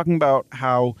he was talking about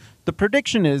how the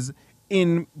prediction is,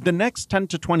 in the next 10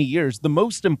 to 20 years, the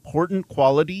most important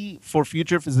quality for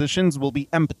future physicians will be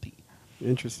empathy.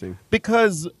 Interesting.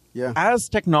 Because as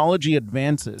technology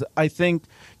advances, I think,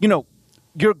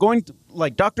 you're going to,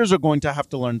 like, doctors are going to have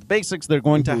to learn the basics. They're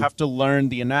going to have to learn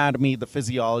the anatomy, the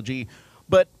physiology,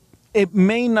 but it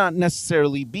may not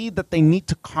necessarily be that they need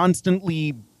to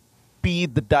constantly be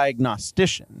the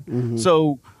diagnostician.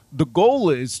 So the goal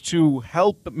is to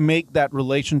help make that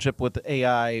relationship with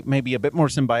AI maybe a bit more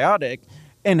symbiotic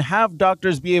and have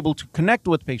doctors be able to connect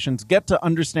with patients, get to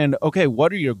understand, okay,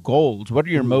 what are your goals? What are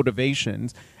your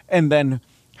motivations? And then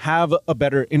have a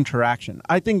better interaction.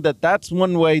 I think that that's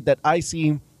one way that I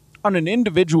see on an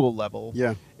individual level,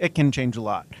 it can change a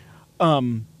lot.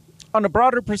 On a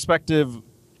broader perspective,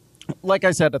 like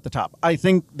I said at the top, I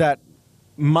think that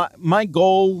my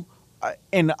goal,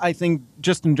 and I think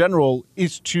just in general,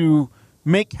 is to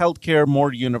make healthcare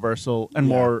more universal and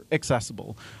more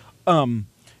accessible.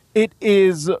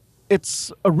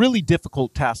 It's a really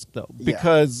difficult task, though,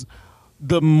 because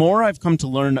the more I've come to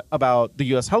learn about the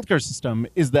U.S. healthcare system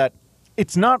is that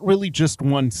it's not really just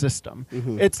one system.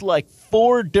 It's like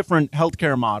 4 different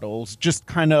healthcare models just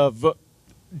kind of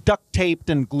duct taped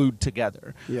and glued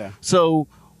together. So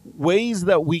ways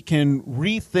that we can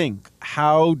rethink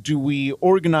how do we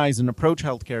organize and approach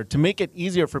healthcare to make it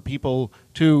easier for people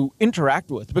to interact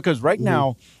with. Because right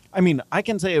now, I mean, I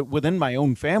can say it within my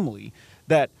own family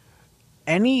that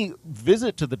any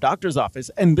visit to the doctor's office,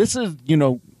 and this is,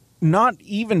 not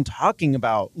even talking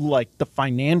about like the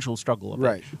financial struggle of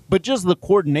it, but just the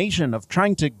coordination of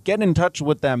trying to get in touch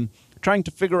with them, trying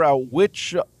to figure out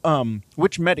which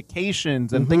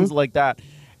medications and things like that.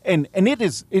 And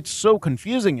it's so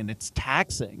confusing and it's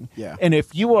taxing. And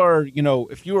if you are,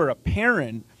 if you are a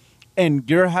parent and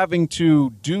you're having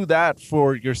to do that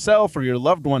for yourself or your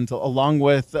loved ones, along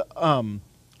with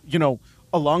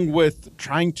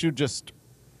trying to just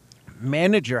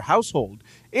manage your household,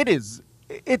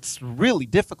 it's really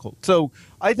difficult. So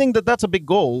I think that that's a big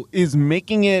goal, is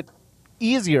making it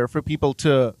easier for people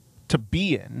to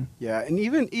be in. And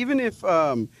even if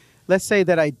let's say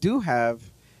that I do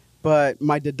have, but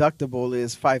my deductible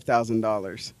is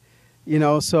 $5,000,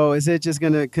 so is it just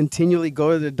going to continually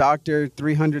go to the doctor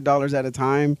 $300 at a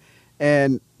time?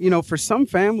 And for some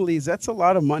families that's a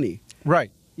lot of money,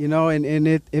 right? And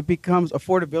it becomes,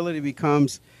 affordability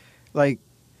becomes like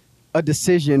a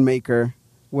decision maker.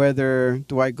 Whether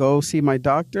do I go see my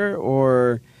doctor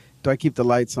or, do I keep the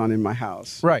lights on in my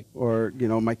house? Right. Or,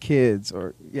 my kids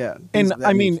or, things And of that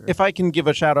I mean, nature. if I can give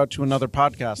a shout out to another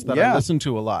podcast that I listen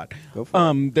to a lot. Go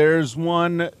for it. There's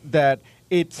one that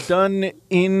it's done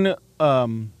in,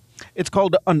 it's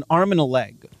called An Arm and a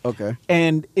Leg. Okay.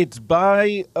 And it's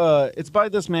by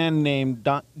this man named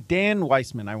Dan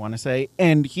Weissman, I want to say,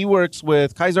 and he works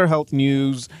with Kaiser Health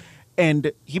News,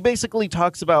 and he basically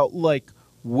talks about like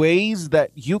ways that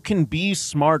you can be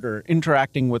smarter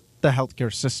interacting with the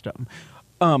healthcare system.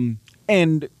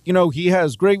 And he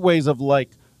has great ways of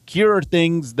like, here are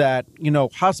things that,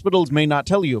 hospitals may not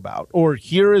tell you about, or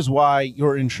here is why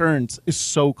your insurance is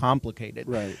so complicated.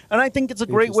 Right. And I think it's a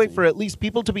great way for at least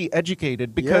people to be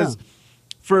educated because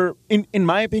in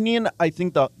my opinion, I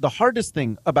think the hardest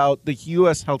thing about the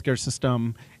U.S. healthcare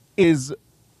system is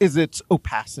its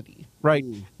opacity, right?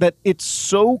 That it's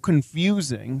so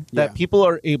confusing that people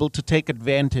are able to take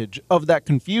advantage of that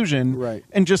confusion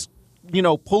and just,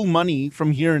 pull money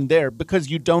from here and there because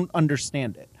you don't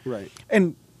understand it. Right.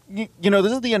 And, this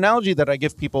is the analogy that I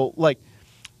give people. Like,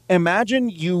 imagine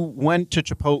you went to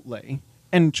Chipotle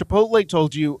and Chipotle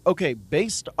told you, okay,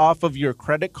 based off of your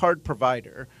credit card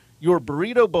provider, your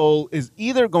burrito bowl is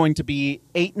either going to be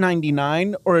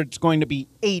 $8.99 or it's going to be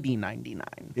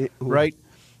 $80.99, right?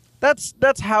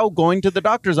 That's how going to the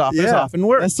doctor's office often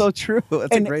works. That's so true.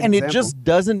 That's a great and example. it just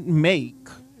doesn't make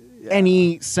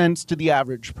any sense to the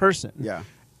average person. Yeah.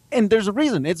 And there's a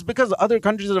reason. It's because other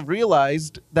countries have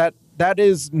realized that that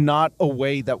is not a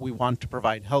way that we want to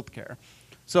provide healthcare.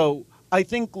 So I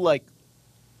think like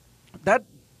that,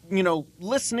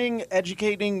 listening,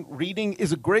 educating, reading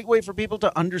is a great way for people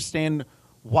to understand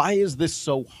why is this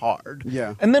so hard.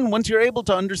 Yeah. And then once you're able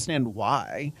to understand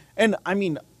why, and I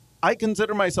mean, I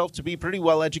consider myself to be pretty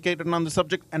well educated on the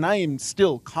subject, and I am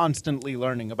still constantly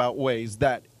learning about ways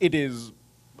that it is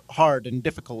hard and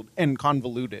difficult and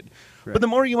convoluted. Right. But the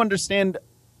more you understand,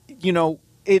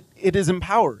 it is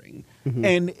empowering.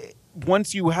 And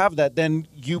once you have that, then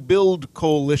you build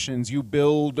coalitions, you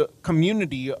build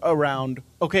community around,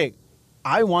 okay,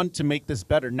 I want to make this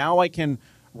better. Now I can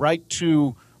write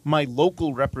to my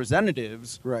local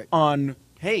representatives on,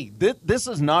 hey, this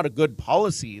is not a good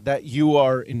policy that you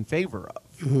are in favor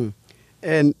of.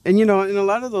 And and a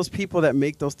lot of those people that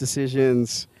make those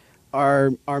decisions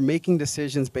are making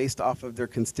decisions based off of their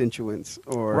constituents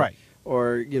or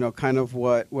kind of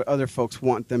what other folks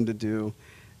want them to do.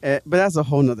 But that's a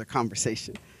whole nother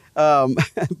conversation.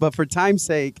 But for time's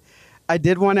sake, I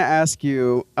did want to ask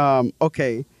you,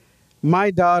 okay, my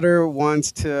daughter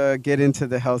wants to get into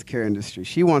the healthcare industry.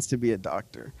 She wants to be a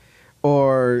doctor.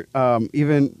 Or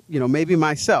even, maybe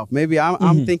myself. Maybe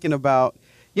I'm thinking about,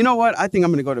 what? I think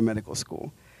I'm going to go to medical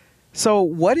school. So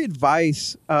what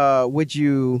advice would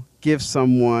you give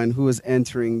someone who is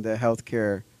entering the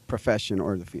healthcare profession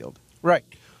or the field? Right.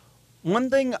 One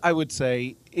thing I would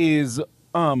say is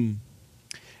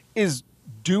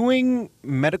doing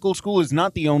medical school is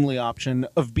not the only option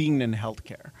of being in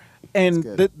healthcare. And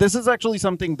this is actually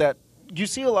something that you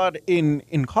see a lot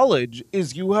in college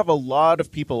is you have a lot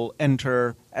of people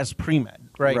enter as pre-med,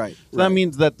 right? So that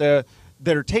means that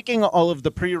they're taking all of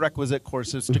the prerequisite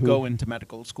courses to go into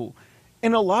medical school.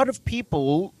 And a lot of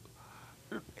people,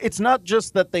 it's not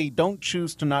just that they don't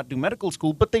choose to not do medical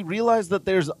school, but they realize that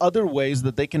there's other ways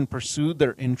that they can pursue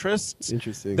their interests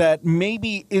that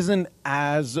maybe isn't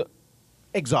as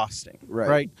exhausting,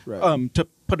 right? To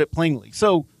put it plainly.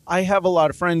 So I have a lot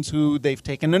of friends who they've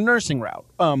taken a nursing route.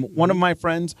 One of my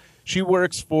friends, she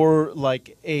works for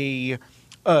like a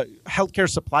healthcare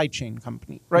supply chain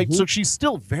company, right? So she's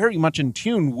still very much in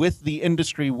tune with the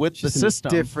industry, with the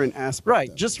system. Different aspect.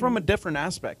 Right, just from a different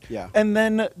aspect. Yeah. And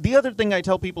then the other thing I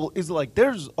tell people is like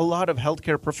there's a lot of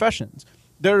healthcare professions.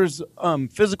 There's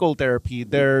physical therapy,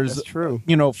 there's That's true.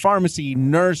 Pharmacy,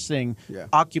 nursing,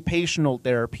 occupational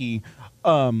therapy.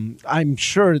 I'm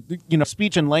sure,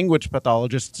 speech and language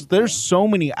pathologists, there's so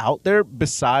many out there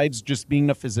besides just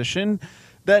being a physician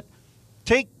that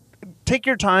take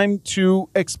your time to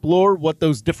explore what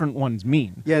those different ones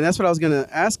mean. Yeah, and that's what I was going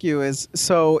to ask you is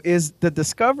the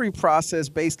discovery process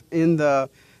based in the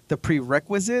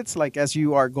prerequisites, like as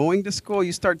you are going to school,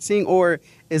 you start seeing, or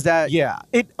is that? Yeah,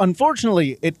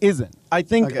 unfortunately, it isn't. I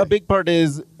think a big part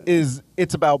is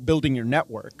it's about building your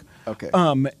network. Okay.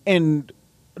 And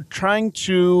trying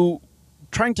to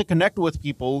connect with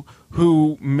people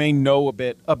who may know a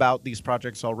bit about these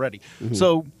projects already.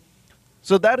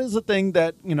 So that is a thing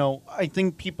that, I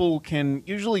think people can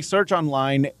usually search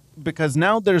online because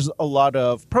now there's a lot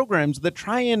of programs that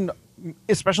try and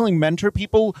especially mentor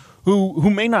people who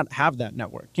may not have that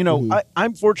network.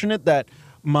 I'm fortunate that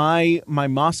my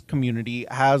mosque community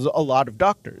has a lot of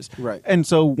doctors. Right. And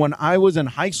so when I was in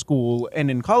high school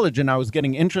and in college and I was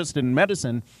getting interested in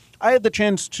medicine, I had the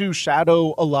chance to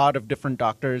shadow a lot of different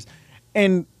doctors.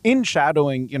 And in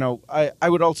shadowing, I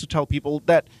would also tell people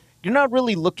that you're not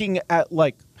really looking at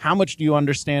like how much do you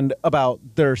understand about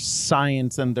their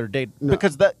science and their data,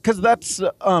 because that's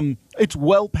it's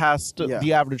well past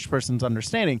the average person's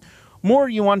understanding. More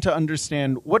you want to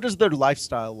understand what is their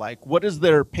lifestyle like, what is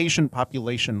their patient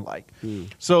population like.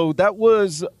 So that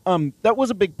was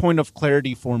a big point of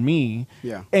clarity for me.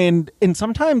 Yeah. And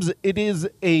sometimes it is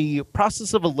a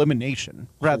process of elimination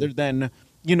rather than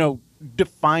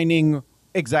defining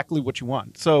exactly what you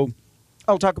want. So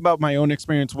I'll talk about my own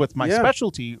experience with my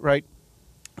specialty, right?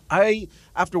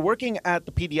 After working at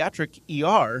the pediatric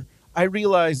ER, I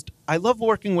realized I love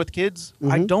working with kids.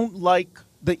 I don't like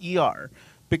the ER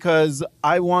because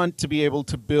I want to be able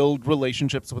to build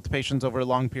relationships with patients over a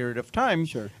long period of time.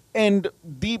 Sure. And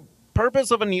the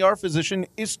purpose of an ER physician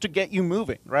is to get you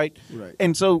moving, right? Right.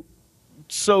 And so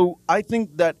I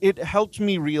think that it helped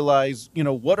me realize,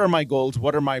 what are my goals?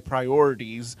 What are my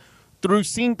priorities through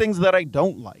seeing things that I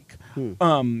don't like.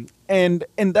 And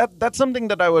that's something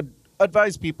that I would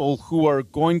advise people who are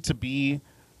going to be,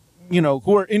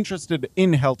 who are interested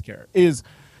in healthcare is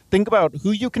think about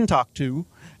who you can talk to.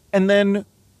 And then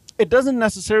it doesn't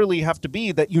necessarily have to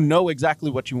be that you know exactly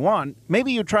what you want.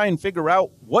 Maybe you try and figure out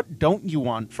what don't you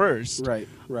want first. Right.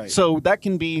 So that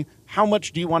can be how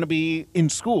much do you want to be in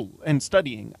school and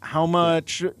studying? How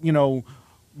much,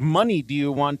 money do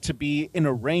you want to be in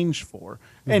a range for?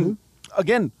 And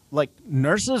again, like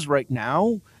nurses right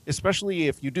now, especially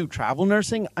if you do travel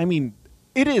nursing, I mean,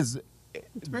 it's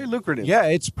very lucrative. Yeah,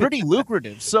 it's pretty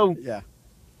lucrative. So Yeah.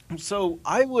 So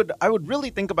I would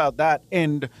really think about that,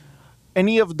 and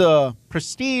any of the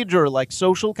prestige or like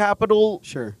social capital,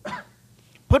 Sure.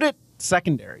 put it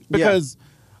secondary because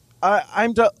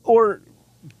or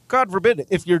God forbid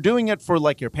if you're doing it for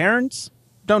like your parents,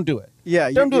 don't do it.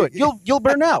 Yeah. Don't do it. You'll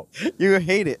burn out. You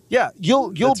hate it. Yeah,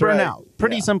 you'll That's burn right. out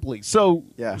pretty Yeah. simply. So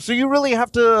Yeah. so you really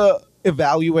have to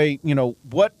evaluate,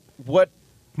 what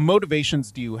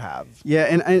motivations do you have?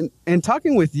 Yeah, and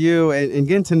talking with you and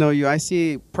getting to know you, I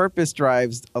see purpose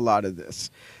drives a lot of this.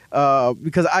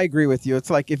 Because I agree with you. It's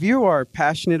like if you are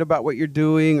passionate about what you're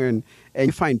doing and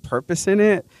you find purpose in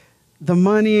it, the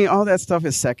money, all that stuff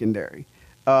is secondary.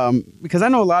 Because I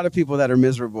know a lot of people that are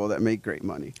miserable that make great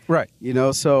money. Right.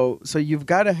 So you've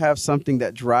got to have something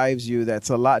that drives you that's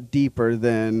a lot deeper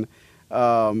than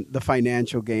the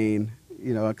financial gain,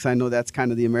 because I know that's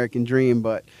kind of the American dream,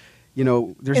 but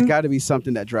there's got to be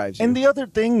something that drives you. And the other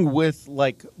thing with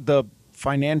like the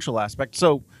financial aspect,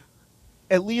 so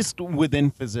at least within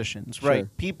physicians, right? Sure.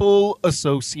 People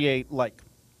associate like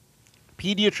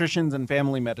pediatricians and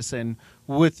family medicine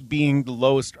with being the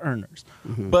lowest earners.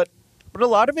 But a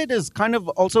lot of it is kind of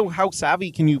also how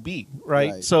savvy can you be,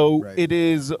 right? So it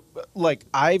is like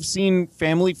I've seen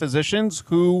family physicians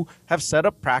who have set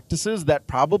up practices that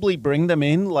probably bring them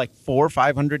in like $400,000 or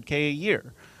 $500K a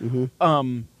year.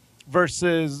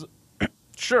 Versus,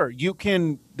 sure, you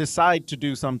can decide to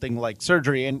do something like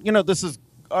surgery. And, this is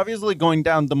obviously going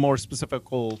down the more specific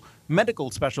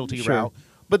medical specialty route.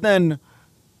 But then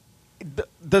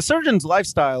the surgeon's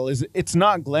lifestyle it's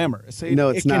not glamorous. No,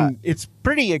 it's not. It's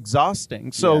pretty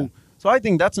exhausting. So I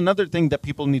think that's another thing that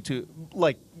people need to,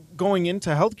 like, going into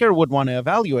healthcare would want to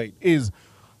evaluate is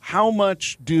how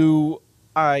much do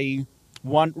I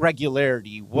want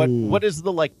regularity? What is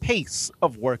the like pace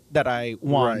of work that I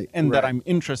want that I'm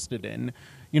interested in?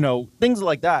 Things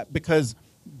like that, because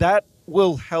that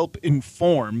will help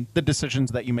inform the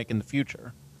decisions that you make in the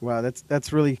future. Wow,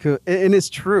 that's really cool. And it's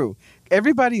true.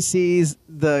 Everybody sees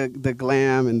the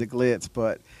glam and the glitz,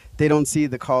 but they don't see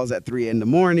the calls at 3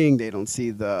 a.m. They don't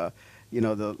see the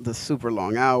super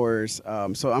long hours.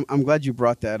 So I'm glad you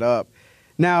brought that up.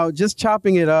 Now, just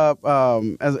chopping it up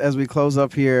as we close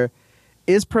up here,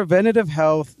 is preventative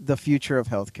health the future of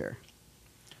healthcare?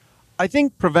 I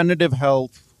think preventative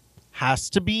health has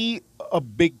to be a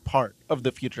big part of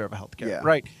the future of healthcare,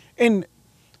 right? And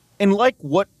like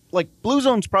Blue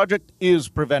Zone's project is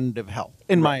preventative health,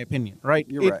 in my opinion, right?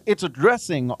 You're right. It's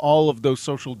addressing all of those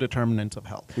social determinants of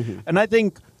health. And I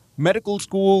think medical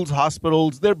schools,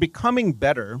 hospitals, they're becoming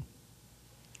better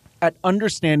at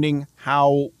understanding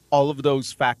how all of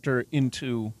those factor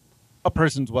into a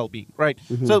person's well-being, right?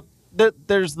 So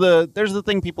there's the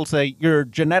thing people say, your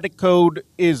genetic code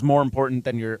is more important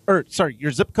than your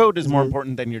zip code is more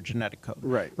important than your genetic code.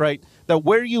 Right? That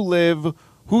where you live,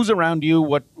 who's around you,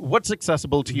 what's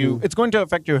accessible to you, it's going to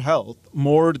affect your health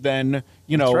more than,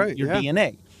 your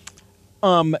DNA.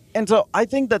 And so I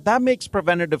think that makes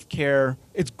preventative care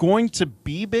it's going to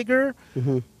be bigger.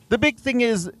 The big thing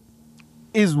is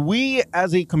we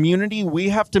as a community, we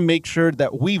have to make sure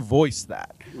that we voice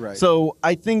that. Right. So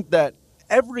I think that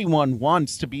everyone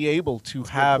wants to be able to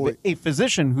have a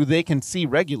physician who they can see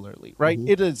regularly, right?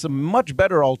 It is a much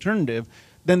better alternative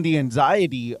than the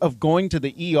anxiety of going to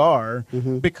the ER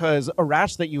because a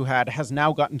rash that you had has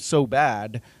now gotten so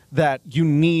bad that you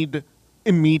need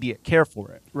immediate care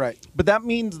for it. Right. But that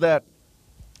means that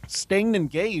staying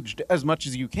engaged as much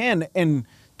as you can and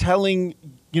telling,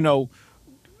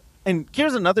 and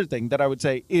here's another thing that I would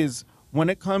say is when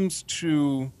it comes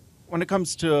to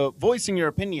voicing your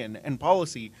opinion and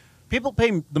policy, people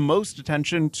pay the most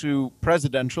attention to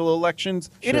presidential elections.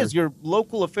 Sure. It is your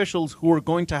local officials who are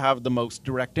going to have the most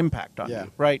direct impact on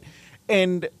you, right?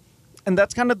 And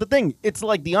that's kind of the thing. It's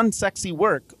like the unsexy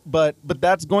work, but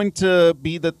that's going to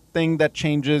be the thing that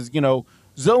changes,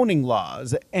 zoning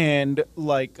laws and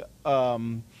like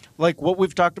what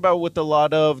we've talked about with a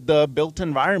lot of the built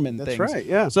environment things. That's right,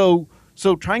 yeah. So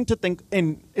trying to think,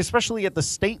 and especially at the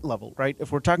state level, right?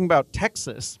 If we're talking about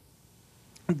Texas,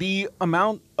 the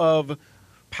amount of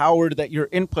power that your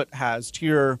input has to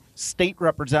your state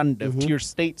representative, to your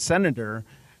state senator,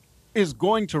 is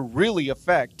going to really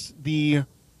affect the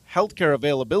healthcare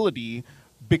availability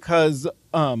because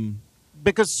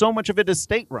so much of it is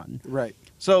state run. Right.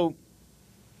 So,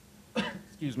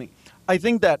 excuse me. I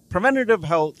think that preventative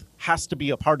health has to be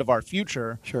a part of our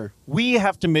future. Sure. We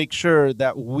have to make sure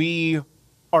that we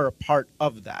are a part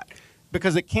of that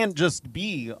because it can't just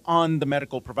be on the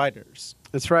medical providers.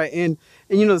 That's right. And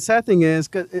the sad thing is,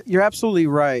 'cause you're absolutely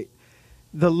right.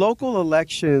 The local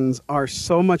elections are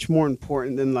so much more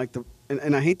important than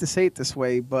and I hate to say it this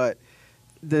way, but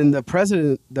than the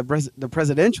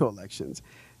presidential elections.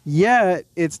 Yet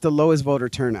it's the lowest voter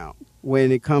turnout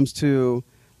when it comes to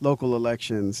local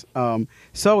elections.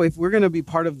 So if we're going to be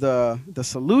part of the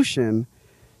solution,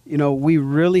 we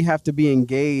really have to be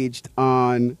engaged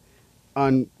on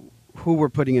who we're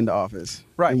putting into office,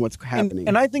 right, and what's happening.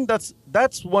 And I think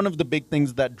that's one of the big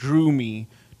things that drew me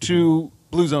to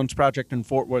Blue Zones Project in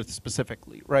Fort Worth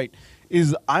specifically, right,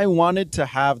 is I wanted to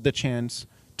have the chance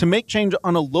to make change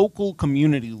on a local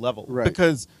community level, right,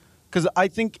 because I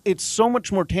think it's so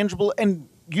much more tangible and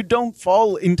you don't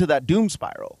fall into that doom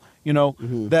spiral,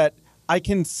 that I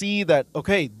can see that,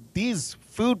 okay, these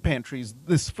food pantries,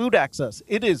 this food access,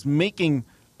 it is making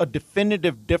a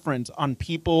definitive difference on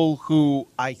people who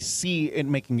I see it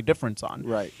making a difference on.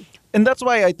 Right. And that's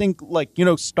why I think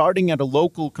starting at a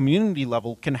local community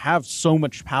level can have so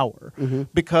much power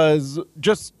because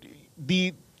just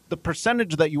the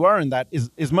percentage that you are in that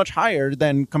is much higher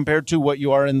than compared to what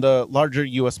you are in the larger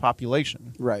U.S.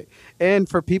 population. Right. And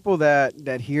for people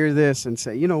that hear this and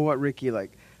say, you know what, Ricky,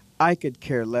 I could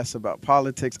care less about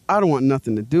politics. I don't want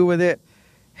nothing to do with it.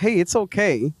 Hey, it's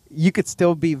okay. You could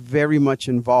still be very much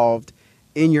involved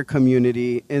in your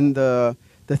community, in the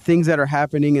things that are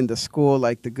happening in the school,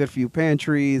 like the Good For You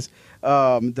pantries,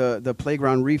 the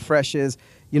playground refreshes.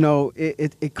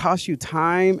 It costs you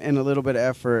time and a little bit of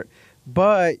effort,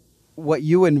 but what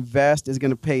you invest is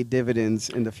going to pay dividends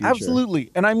in the future.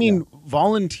 Absolutely. And I mean,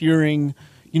 volunteering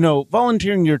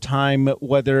your time,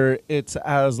 whether it's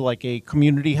as like a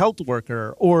community health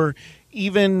worker or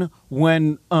even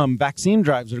when vaccine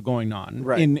drives are going on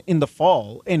in the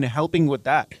fall and helping with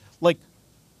that. Like,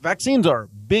 vaccines are a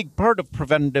big part of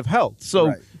preventative health.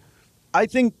 So I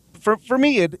think for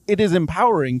me, it is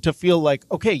empowering to feel like,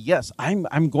 okay, yes,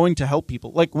 I'm going to help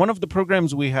people. Like one of the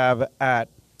programs we have at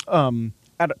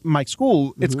my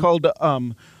school, it's called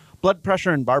Blood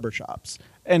Pressure in Barbershops.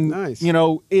 And, nice.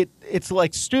 It's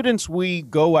like students, we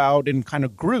go out in kind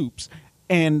of groups,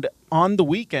 and on the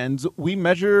weekends, we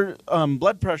measure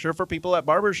blood pressure for people at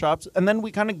barbershops, and then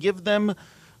we kind of give them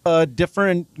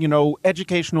different,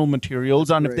 educational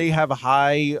materials on if they have a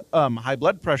high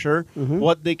blood pressure,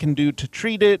 what they can do to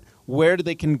treat it, where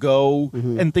they can go,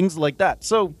 and things like that.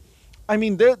 So, I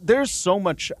mean, there's so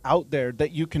much out there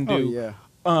that you can do.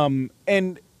 Oh, yeah.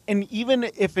 And even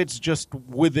if it's just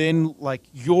within like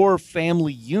your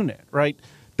family unit, right?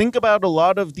 Think about a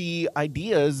lot of the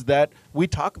ideas that we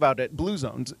talk about at Blue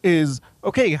Zones is,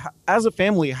 okay, as a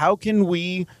family, how can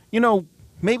we,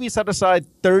 maybe set aside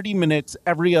 30 minutes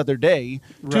every other day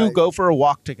to go for a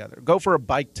walk together, go for a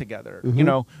bike together,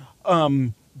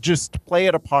 just play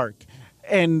at a park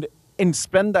and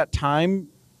spend that time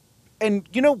and,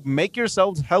 make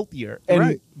yourselves healthier.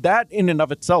 And that in and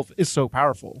of itself is so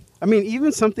powerful. I mean,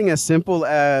 even something as simple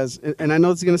as, and I know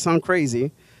this is going to sound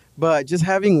crazy, but just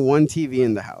having one TV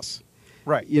in the house.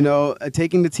 Right.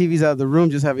 Taking the TVs out of the room,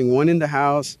 just having one in the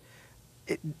house.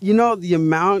 The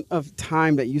amount of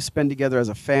time that you spend together as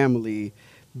a family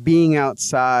being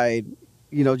outside,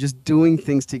 just doing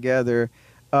things together,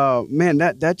 man,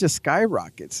 that just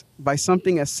skyrockets by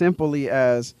something as simply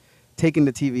as taking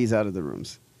the TVs out of the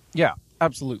rooms. Yeah,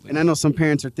 absolutely. And I know some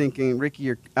parents are thinking, Ricky,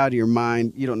 you're out of your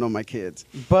mind. You don't know my kids.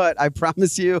 But I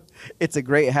promise you, it's a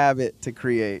great habit to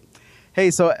create.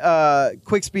 Hey, so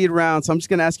quick speed round. So I'm just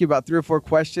going to ask you about 3 or 4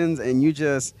 questions, and you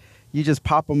just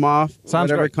pop them off.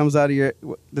 Sounds whatever great. comes out of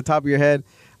the top of your head.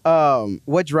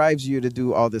 What drives you to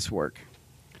do all this work?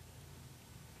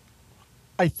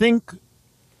 I think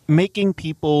making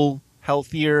people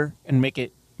healthier and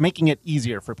making it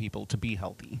easier for people to be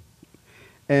healthy.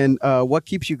 And what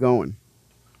keeps you going?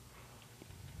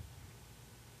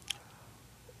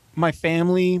 My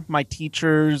family, my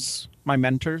teachers, my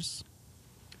mentors.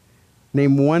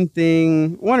 Name one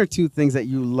or 2 things that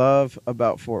you love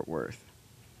about Fort Worth.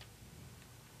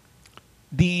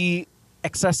 The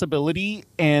accessibility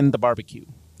and the barbecue.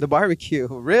 The barbecue,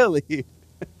 really?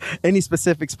 Any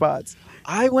specific spots?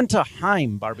 I went to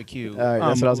Heim Barbecue. All right,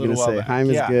 that's what I was going to say. Heim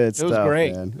is good stuff. It was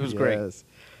great. Man. It was great.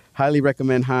 Highly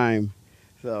recommend Heim.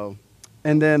 So,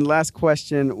 and then last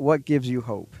question, what gives you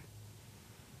hope?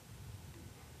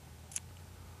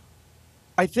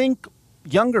 I think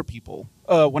younger people,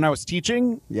 when I was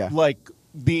teaching, Yeah. like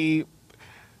the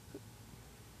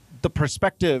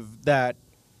perspective that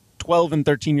 12 and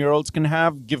 13-year-olds can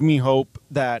have give me hope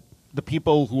that the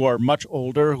people who are much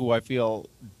older, who I feel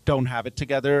don't have it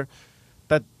together,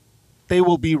 that they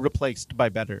will be replaced by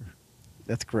better.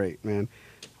 That's great, man.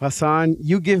 Hasan,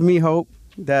 you give me hope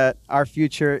that our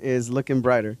future is looking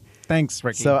brighter. Thanks,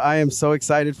 Ricky. So I am so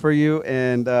excited for you.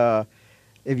 And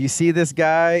if you see this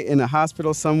guy in a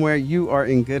hospital somewhere, you are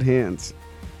in good hands.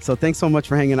 So thanks so much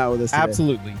for hanging out with us today.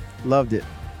 Absolutely. Loved it.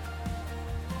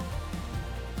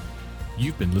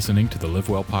 You've been listening to the Live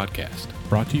Well podcast,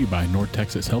 brought to you by North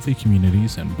Texas Healthy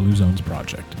Communities and Blue Zones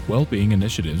Project, well-being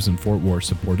initiatives in Fort Worth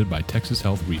supported by Texas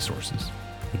Health Resources.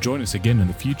 Join us again in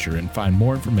the future and find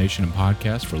more information and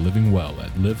podcasts for living well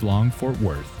at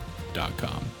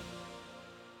livelongfortworth.com.